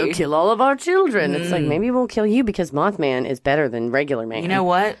crazy. they'll kill all of our children. It's like, maybe we'll kill you because Mothman is better than regular man. You know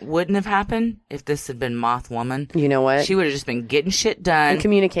what wouldn't have happened if this had been Moth Woman? You know what? She would have just been getting shit done. And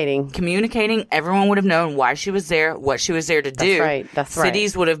communicating. Everyone would have known why she was there, what she was there to do. That's right.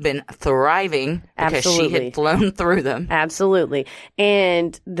 Cities would have been thriving because she Absolutely. had flown through them. Absolutely.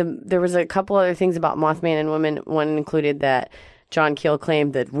 And there was a couple other things about Mothman and women. One included that John Keel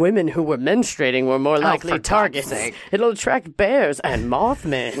claimed that women who were menstruating were more likely for God's targets. sake. It'll attract bears and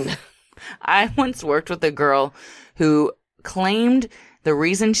Mothmen. I once worked with a girl who claimed the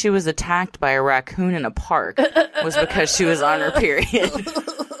reason she was attacked by a raccoon in a park was because she was on her period.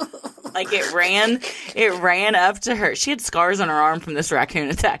 Like it ran up to her. She had scars on her arm from this raccoon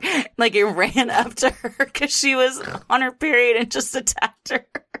attack. Like it ran up to her because she was on her period and just attacked her.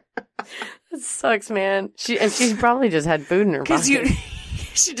 It sucks, man. She probably just had food in her pocket.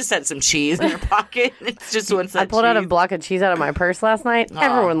 She just had some cheese in her pocket. It's just once that I pulled out a cheese- block of cheese out of my purse last night.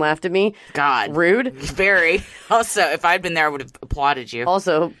 Everyone laughed at me. God. Rude. Very. Also, if I'd been there, I would have applauded you.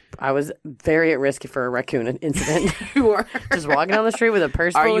 Also, I was very at risk for a raccoon incident. You were. Just walking down the street with a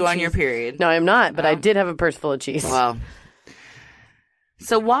purse full Are of you cheese. on your period? No, I'm not, but I did have a purse full of cheese. Well.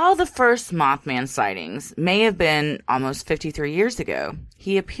 So while the first Mothman sightings may have been almost 53 years ago,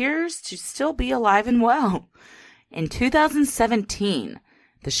 he appears to still be alive and well. In 2017,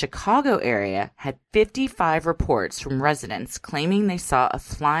 the Chicago area had 55 reports from residents claiming they saw a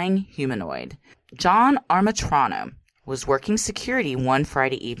flying humanoid. John Armatrano was working security one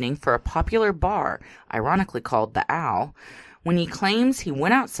Friday evening for a popular bar, ironically called the Owl, when he claims he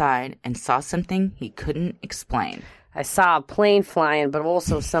went outside and saw something he couldn't explain. I saw a plane flying, but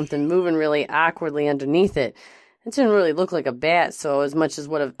also something moving really awkwardly underneath it. It didn't really look like a bat, so as much as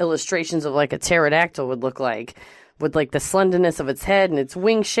what illustrations of like a pterodactyl would look like, with like the slenderness of its head and its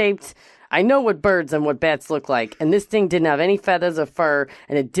wing-shaped. I know what birds and what bats look like, and this thing didn't have any feathers or fur,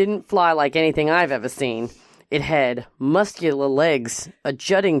 and it didn't fly like anything I've ever seen. It had muscular legs, a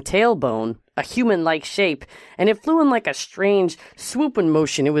jutting tailbone, a human-like shape, and it flew in like a strange swooping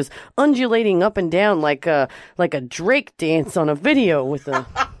motion. It was undulating up and down like a Drake dance on a video with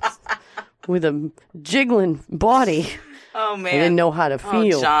a jiggling body. Oh, man. I didn't know how to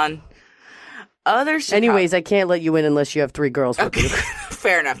feel. Oh, John. Anyways, I can't let you in unless you have 3 girls with you.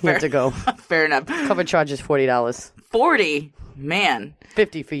 Fair enough. You have to go. Fair enough. Cover charge is $40. 40? Man.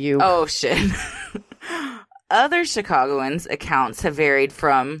 50 for you. Oh, shit. Other Chicagoans' accounts have varied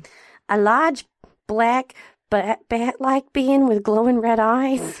from a large black bat-like being with glowing red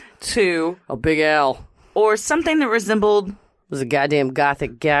eyes to a big L, or something that resembled was a goddamn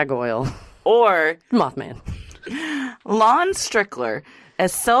gothic gargoyle, or Mothman. Lon Strickler, a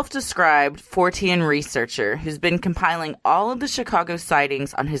self-described Fortean researcher who's been compiling all of the Chicago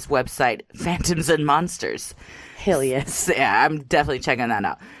sightings on his website, Phantoms and Monsters. Hell yes. Yeah, I'm definitely checking that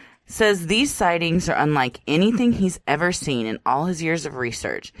out. Says these sightings are unlike anything he's ever seen in all his years of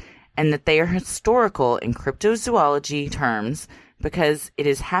research, and that they are historical in cryptozoology terms because it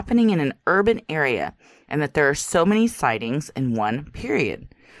is happening in an urban area, and that there are so many sightings in one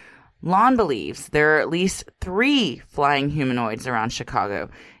period. Lon believes there are at least 3 flying humanoids around Chicago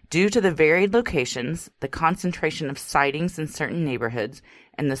due to the varied locations, the concentration of sightings in certain neighborhoods,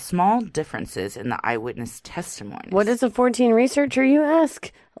 and the small differences in the eyewitness testimonies. What is a 14 researcher, you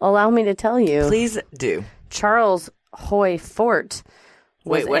ask? Allow me to tell you. Please do. Charles Hoy Fort.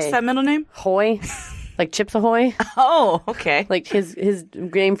 Wait, what's that middle name? Hoy. Like Chips Ahoy. Oh, okay. Like his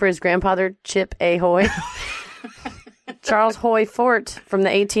name for his grandfather, Chip Ahoy. Charles Hoy Fort from the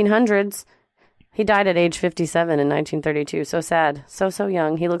 1800s. He died at age 57 in 1932. So sad. So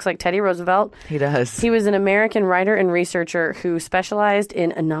young. He looks like Teddy Roosevelt. He does. He was an American writer and researcher who specialized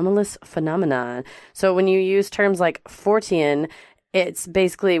in anomalous phenomena. So when you use terms like Fortean, it's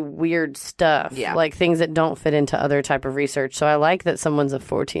basically weird stuff. Yeah. Like things that don't fit into other type of research. So I like that someone's a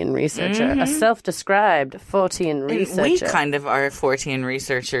Fortean researcher. A self-described Fortean researcher. We kind of are Fortean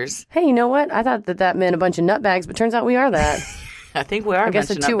researchers. Hey, you know what? I thought that meant a bunch of nutbags, but turns out we are that. I think we are. I guess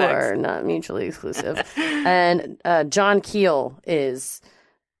the two are not mutually exclusive. And John Keel is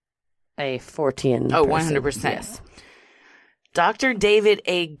a Fortean. Oh, person. 100%. Yes. Dr. David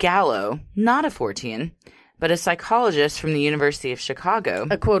A. Gallo, not a Fortean, but a psychologist from the University of Chicago.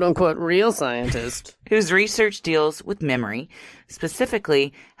 A quote-unquote real scientist. Whose research deals with memory,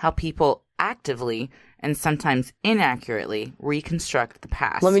 specifically how people actively and sometimes inaccurately reconstruct the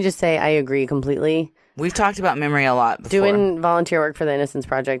past. Let me just say I agree completely. We've talked about memory a lot before. Doing volunteer work for the Innocence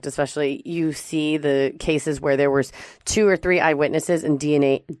Project, especially, you see the cases where there was 2 or 3 eyewitnesses and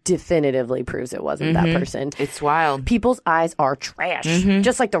DNA definitively proves it wasn't that person. It's wild. People's eyes are trash,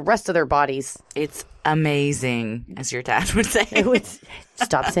 just like the rest of their bodies. It's amazing, as your dad would say.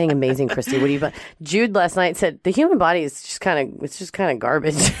 Stop saying amazing, Christy. What do you? Jude last night said the human body is just kind of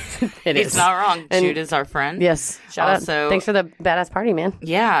garbage. It's not wrong. Jude is our friend. Yes. Shout out. Thanks for the badass party, man.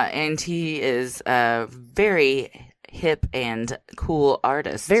 Yeah, and he is a very hip and cool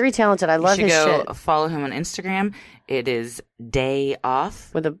artist. Very talented. I love his shit. You should go follow him on Instagram. It is Day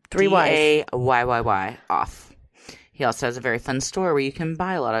Off. With 3 Y's. DAYYY off. He also has a very fun store where you can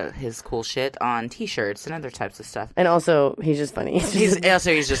buy a lot of his cool shit on T-shirts and other types of stuff. And also, he's just funny. He's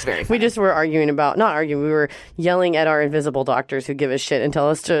just very funny. We just were arguing about, not arguing, we were yelling at our invisible doctors who give us shit and tell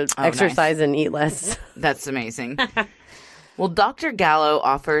us to exercise and eat less. That's amazing. Well, Dr. Gallo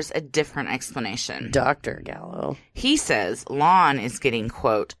offers a different explanation. Dr. Gallo. He says Lon is getting,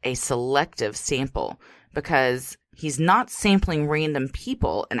 quote, a selective sample because he's not sampling random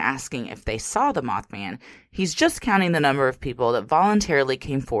people and asking if they saw the Mothman. He's just counting the number of people that voluntarily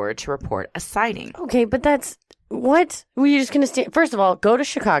came forward to report a sighting. Okay, but that's... What? Were you just going to stand... First of all, go to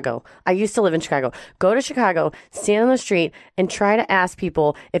Chicago. I used to live in Chicago. Go to Chicago, stand on the street, and try to ask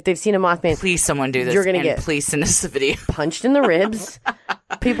people if they've seen a Mothman. Please, someone do this. You're gonna get please send us a video. Punched in the ribs.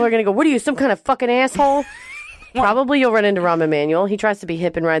 People are going to go, what are you, some kind of fucking asshole? Probably you'll run into Rahm Emanuel. He tries to be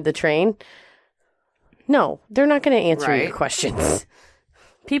hip and ride the train. No, they're not going to answer your questions.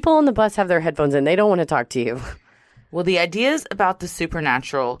 People on the bus have their headphones in. They don't want to talk to you. Well, the ideas about the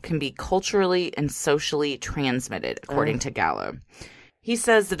supernatural can be culturally and socially transmitted, according to Gallo. He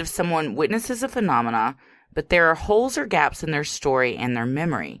says that if someone witnesses a phenomena, but there are holes or gaps in their story and their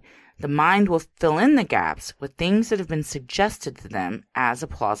memory, the mind will fill in the gaps with things that have been suggested to them as a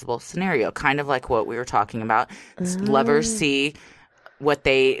plausible scenario, kind of like what we were talking about. Lovers see what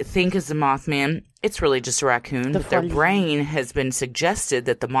they think is the Mothman. It's really just a raccoon, but their brain has been suggested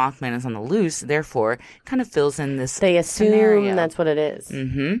that the Mothman is on the loose, therefore kind of fills in this They assume scenario. That's what it is.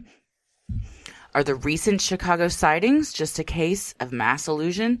 Are the recent Chicago sightings just a case of mass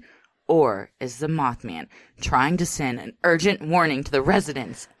illusion, Or is the Mothman trying to send an urgent warning to the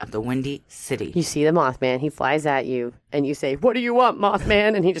residents of the Windy City? You see the Mothman, he flies at you, and you say, "What do you want,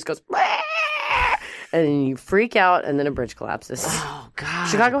 Mothman?" And he just goes, "Bah!" And then you freak out, and then a bridge collapses. Oh, God.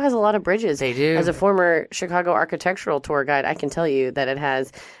 Chicago has a lot of bridges. They do. As a former Chicago architectural tour guide, I can tell you that it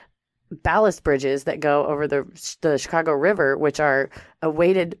has ballast bridges that go over the Chicago River, which are a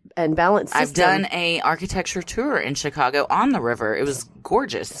weighted and balanced system. I've done a architecture tour in Chicago on the river. It was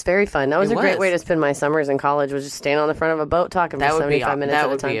gorgeous. It's very fun. That was a great way to spend my summers in college, was just staying on the front of a boat talking for 75 minutes at a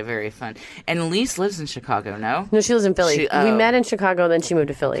time. That would be a very fun. And Elise lives in Chicago, no? No, she lives in Philly. We met in Chicago, then she moved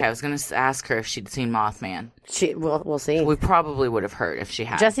to Philly. Okay, I was going to ask her if she'd seen Mothman. We'll see. We probably would have heard if she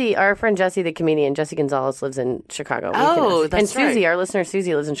had. Jesse, our friend Jesse, the comedian, Jesse Gonzalez, lives in Chicago. That's And Susie, right. our listener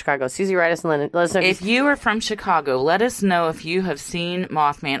Susie, lives in Chicago. Susie, write us and let us know. If you are from Chicago, let us know if you have seen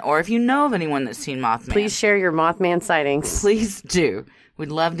Mothman or if you know of anyone that's seen Mothman. Please share your Mothman sightings. Please do.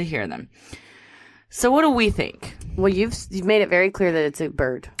 We'd love to hear them. So what do we think? Well, you've made it very clear that it's a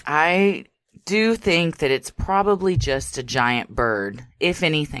bird. I do think that it's probably just a giant bird, if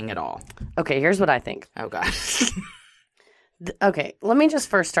anything at all. Okay, here's what I think. Oh, gosh. Okay, let me just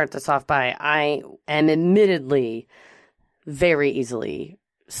first start this off by I am admittedly very easily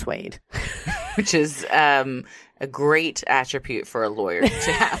swayed. Which is a great attribute for a lawyer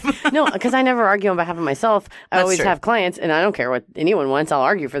to have. No, because I never argue on behalf of myself. I always have clients, and I don't care what anyone wants. I'll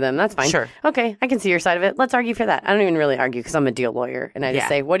argue for them. That's fine. Sure. Okay, I can see your side of it. Let's argue for that. I don't even really argue because I'm a deal lawyer, and I just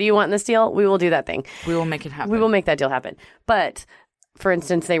say, what do you want in this deal? We will do that thing. We will make it happen. We will make that deal happen. But, for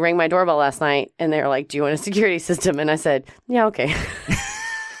instance, they rang my doorbell last night, and they were like, "Do you want a security system?" And I said, "Yeah, okay."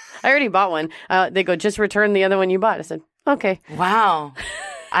 I already bought one. They go, "Just return the other one you bought." I said, "Okay." Wow.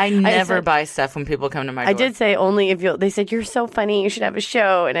 I never buy stuff when people come to my door. I did say only if you. They said, "You're so funny. You should have a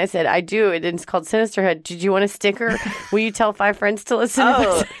show." And I said, "I do. It's called Sinisterhood. Did you want a sticker? Will you tell 5 friends to listen?"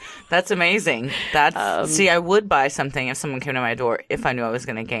 Oh, that's amazing. See, I would buy something if someone came to my door if I knew I was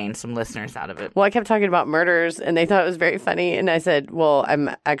going to gain some listeners out of it. Well, I kept talking about murders, and they thought it was very funny. And I said, "Well,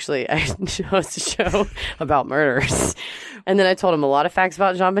 I host a show about murders." And then I told them a lot of facts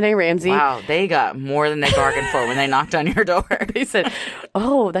about JonBenet Ramsey. Wow, they got more than they bargained for when they knocked on your door. They said,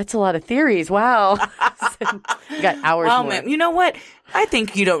 "Oh, that's a lot of theories. Wow." You got hours more. Man, you know what? I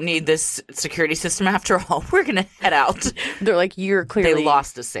think you don't need this security system after all. We're going to head out. They're like, "You're clearly..." They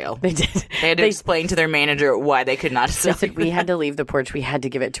lost a sale. They did. They had to explain to their manager why they could not sell. They said, "We had to leave the porch. We had to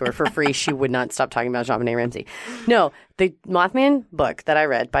give it to her for free. She would not stop talking about JonBenet Ramsey." No, the Mothman book that I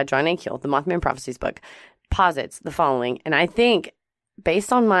read by John A. Keel, the Mothman Prophecies book, posits the following. And I think,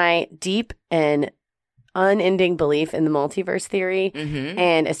 based on my deep and unending belief in the multiverse theory,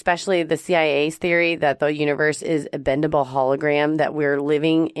 and especially the CIA's theory that the universe is a bendable hologram, that we're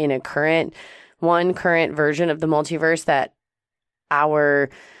living in a current version of the multiverse, that our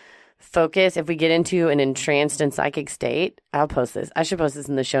focus, if we get into an entranced and psychic state, I'll post this. I should post this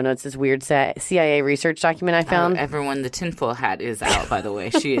in the show notes, this weird CIA research document I found. Everyone, the tinfoil hat is out, by the way.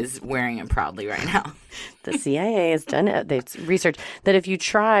 She is wearing it proudly right now. The CIA has done it. They've researched that if you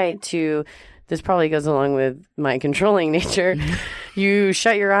try to, this probably goes along with my controlling nature, you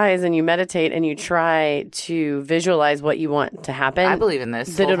shut your eyes and you meditate and you try to visualize what you want to happen. I believe in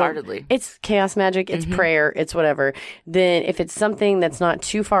this wholeheartedly. It's chaos magic, it's prayer, it's whatever. Then if it's something that's not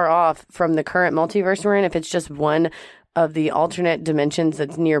too far off from the current multiverse we're in, if it's just one of the alternate dimensions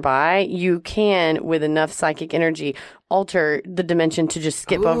that's nearby, you can, with enough psychic energy, alter the dimension to just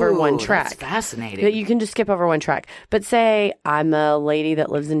skip over one track. That's fascinating. That you can just skip over one track. But say I'm a lady that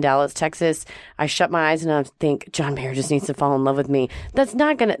lives in Dallas, Texas. I shut my eyes and I think John Mayer just needs to fall in love with me. That's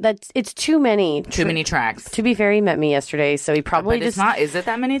not gonna. It's too many. Too many tracks. To be fair, he met me yesterday, so he probably but it's not. Is it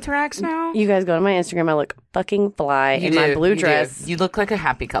that many tracks now? You guys go to my Instagram. I look fucking fly in my blue dress. You look like a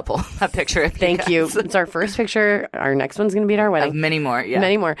happy couple. A picture of you. Thank you. It's our first picture. Our next one's gonna be at our wedding. Of many more. Yeah.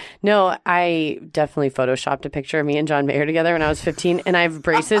 Many more. No, I definitely photoshopped a picture of me and John Mayer together when I was 15, and I have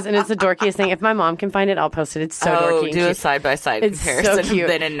braces, and it's the dorkiest thing. If my mom can find it, I'll post it. It's so dorky. Do a side-by-side comparison so cute. of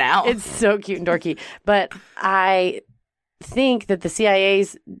then and now. It's so cute and dorky. But I think that the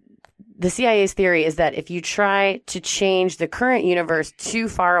CIA's theory is that if you try to change the current universe too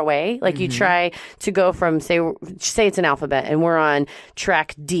far away, like you try to go from, say it's an alphabet, and we're on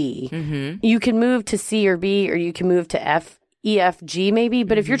track D, you can move to C or B, or you can move to F, E, F, G maybe.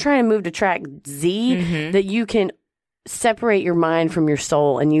 But if you're trying to move to track Z, that you can separate your mind from your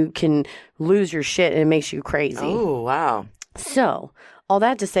soul and you can lose your shit and it makes you crazy. Oh, wow. So all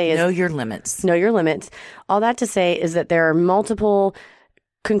that to say is... Know your limits. Know your limits. All that to say is that there are multiple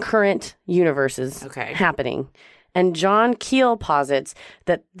concurrent universes happening. And John Keel posits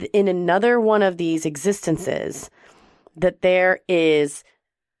that in another one of these existences, that there is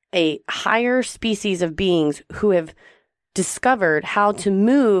a higher species of beings who have discovered how to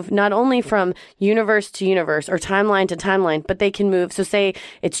move not only from universe to universe or timeline to timeline, but they can move. So say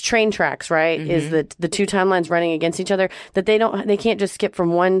it's train tracks, right? Is the two timelines running against each other, that they can't just skip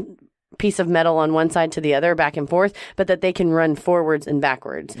from one piece of metal on one side to the other back and forth, but that they can run forwards and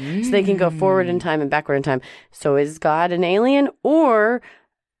backwards. So they can go forward in time and backward in time. So is God an alien or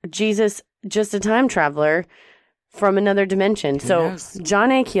Jesus just a time traveler from another dimension? So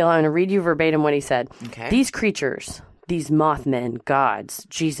John A. Keel, I'm going to read you verbatim what he said. Okay. These creatures, these Mothman, gods,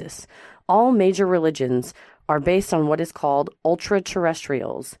 Jesus, all major religions are based on what is called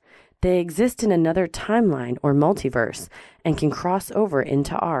ultra-terrestrials. They exist in another timeline or multiverse and can cross over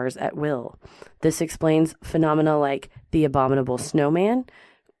into ours at will. This explains phenomena like the abominable snowman,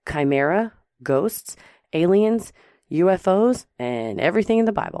 chimera, ghosts, aliens, UFOs, and everything in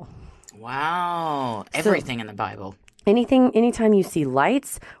the Bible. Wow. Everything in the Bible. Anytime you see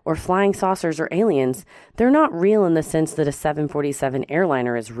lights or flying saucers or aliens, they're not real in the sense that a 747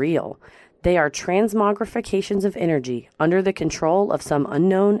 airliner is real. They are transmogrifications of energy under the control of some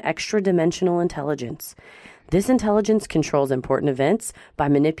unknown extra-dimensional intelligence. This intelligence controls important events by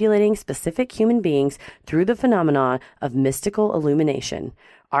manipulating specific human beings through the phenomenon of mystical illumination.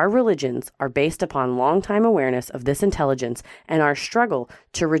 Our religions are based upon long-time awareness of this intelligence and our struggle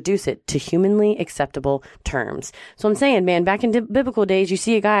to reduce it to humanly acceptable terms. So I'm saying, man, back in biblical days, you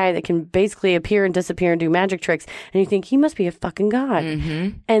see a guy that can basically appear and disappear and do magic tricks, and you think he must be a fucking god.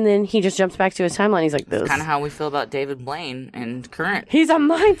 And then he just jumps back to his timeline. He's like, this. Kind of how we feel about David Blaine and Current. He's a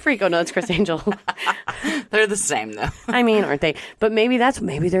mind freak. Oh, no, it's Chris Angel. They're the same, though. I mean, aren't they? But maybe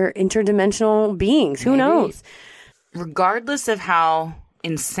they're interdimensional beings. Who knows? Regardless of how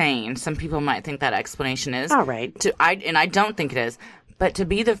insane some people might think that explanation is. All right. I don't think it is. But to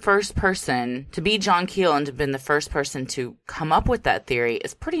be the first person, to be John Keel and to have been the first person to come up with that theory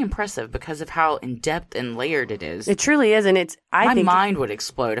is pretty impressive because of how in-depth and layered it is. It truly is. And my mind would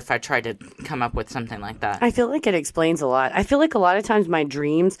explode if I tried to come up with something like that. I feel like it explains a lot. I feel like a lot of times my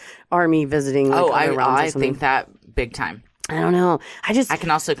dreams are me visiting other realms or something. I think that big time. I don't know. I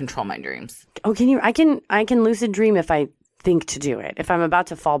can also control my dreams. Oh, can you? I can lucid dream if I think to do it. If I'm about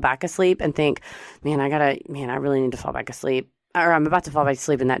to fall back asleep and think, I really need to fall back asleep. Or I'm about to fall back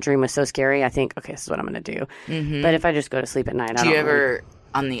asleep and that dream was so scary, I think, okay, this is what I'm going to do. But if I just go to sleep at night, Do you ever,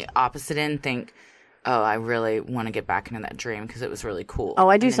 on the opposite end, think, oh, I really want to get back into that dream because it was really cool? Oh,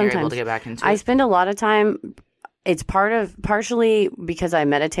 I do and then sometimes. You're able to get back into it? I spend a lot of time. It's partially because I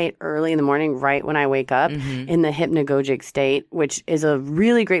meditate early in the morning, right when I wake up, in the hypnagogic state, which is a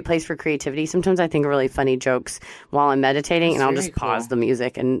really great place for creativity. Sometimes I think of really funny jokes while I'm meditating, and I'll just pause the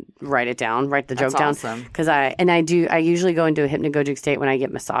music and write the joke down. Awesome. Because I usually go into a hypnagogic state when I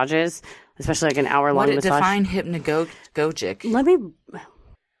get massages, especially like an hour-long massage. Define hypnagogic.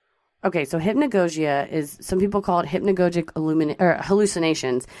 Okay, so hypnagogia is, some people call it hypnagogic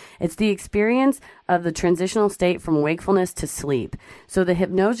hallucinations. It's the experience of the transitional state from wakefulness to sleep. So the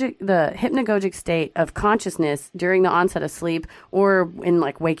hypnagogic state of consciousness during the onset of sleep or in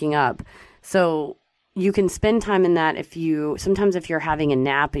like waking up. So you can spend time in that if you're having a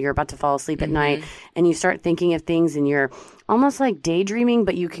nap and you're about to fall asleep at night and you start thinking of things and you're almost like daydreaming,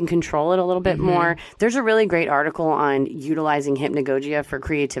 but you can control it a little bit more. There's a really great article on utilizing hypnagogia for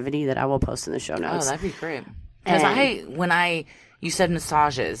creativity that I will post in the show notes. Oh, that'd be great. Because you said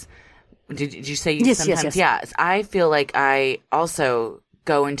massages. Did you say yes, sometimes? Yes. I feel like I also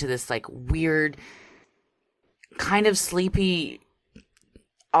go into this like weird kind of sleepy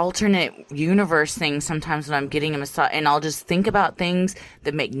alternate universe thing sometimes when I'm getting a massage, and I'll just think about things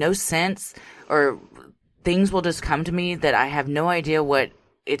that make no sense, or things will just come to me that I have no idea what.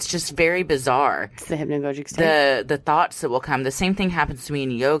 It's just very bizarre. It's the hypnagogic state. The thoughts that will come. The same thing happens to me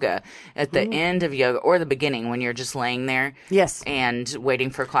in yoga. At the end of yoga, or the beginning, when you're just laying there. Yes. And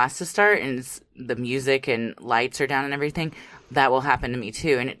waiting for class to start, and the music and lights are down and everything. That will happen to me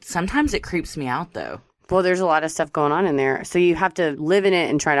too. And sometimes it creeps me out though. Well, there's a lot of stuff going on in there. So you have to live in it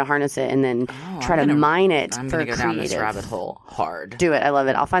and try to harness it and then try to mine it I'm for going to go creative. down this rabbit hole hard. Do it. I love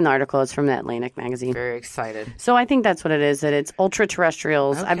it. I'll find the article. It's from the Atlantic magazine. Very excited. So I think that's what it is, that it's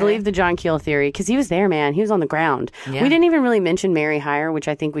ultra-terrestrials. Okay. I believe the John Keel theory, because he was there, man. He was on the ground. Yeah. We didn't even really mention Mary Hyre, which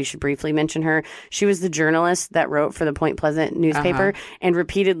I think we should briefly mention her. She was the journalist that wrote for the Point Pleasant newspaper, and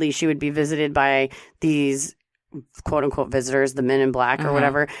repeatedly she would be visited by these quote-unquote visitors, the men in black or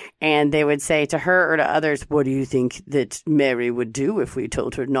whatever, and they would say to her or to others, what do you think that Mary would do if we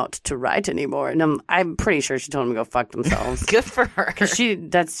told her not to write anymore? And I'm pretty sure she told them to go fuck themselves. Good for her. Because she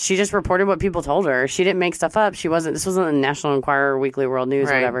just reported what people told her. She didn't make stuff up. This wasn't the National Enquirer or Weekly World News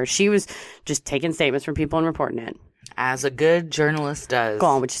or whatever. She was just taking statements from people and reporting it. As a good journalist does. Go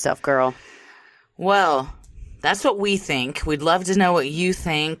on with yourself, girl. Well, that's what we think. We'd love to know what you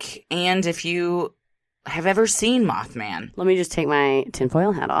think. And if you have ever seen Mothman, Let me just take my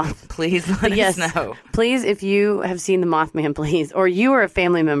tinfoil hat off. please let us know. Please, if you have seen the Mothman, please, or you are a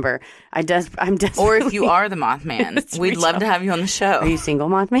family member, I'm desperately. Or if you are the Mothman, we'd love to have you on the show. Are you single,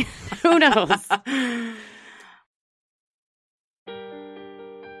 Mothman? Who knows?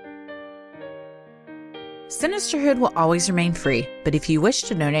 Sinisterhood will always remain free, but if you wish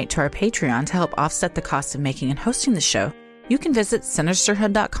to donate to our Patreon to help offset the cost of making and hosting the show, you can visit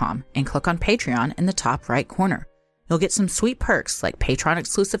sinisterhood.com and click on Patreon in the top right corner. You'll get some sweet perks like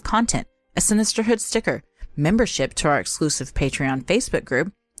Patreon-exclusive content, a Sinisterhood sticker, membership to our exclusive Patreon Facebook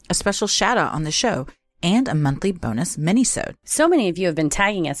group, a special shout-out on the show, and a monthly bonus mini-sode. So many of you have been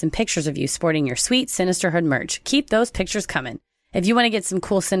tagging us in pictures of you sporting your sweet Sinisterhood merch. Keep those pictures coming. If you want to get some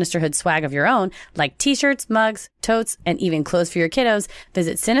cool Sinisterhood swag of your own, like t-shirts, mugs, totes, and even clothes for your kiddos,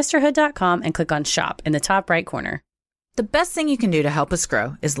 visit sinisterhood.com and click on Shop in the top right corner. The best thing you can do to help us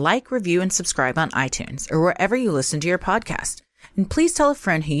grow is like, review, and subscribe on iTunes or wherever you listen to your podcast. And please tell a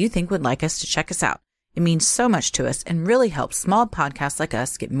friend who you think would like us to check us out. It means so much to us and really helps small podcasts like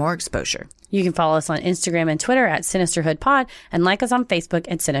us get more exposure. You can follow us on Instagram and Twitter at SinisterhoodPod and like us on Facebook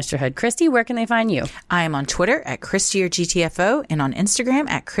at Sinisterhood. Christy, where can they find you? I am on Twitter at Christy or GTFO and on Instagram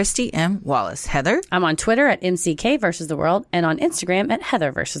at Christy M. Wallace. Heather? I'm on Twitter at MCK versus the world and on Instagram at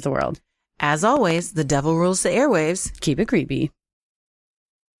Heather versus the world. As always, the devil rules the airwaves. Keep it creepy.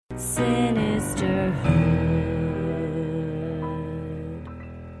 Sinisterhood.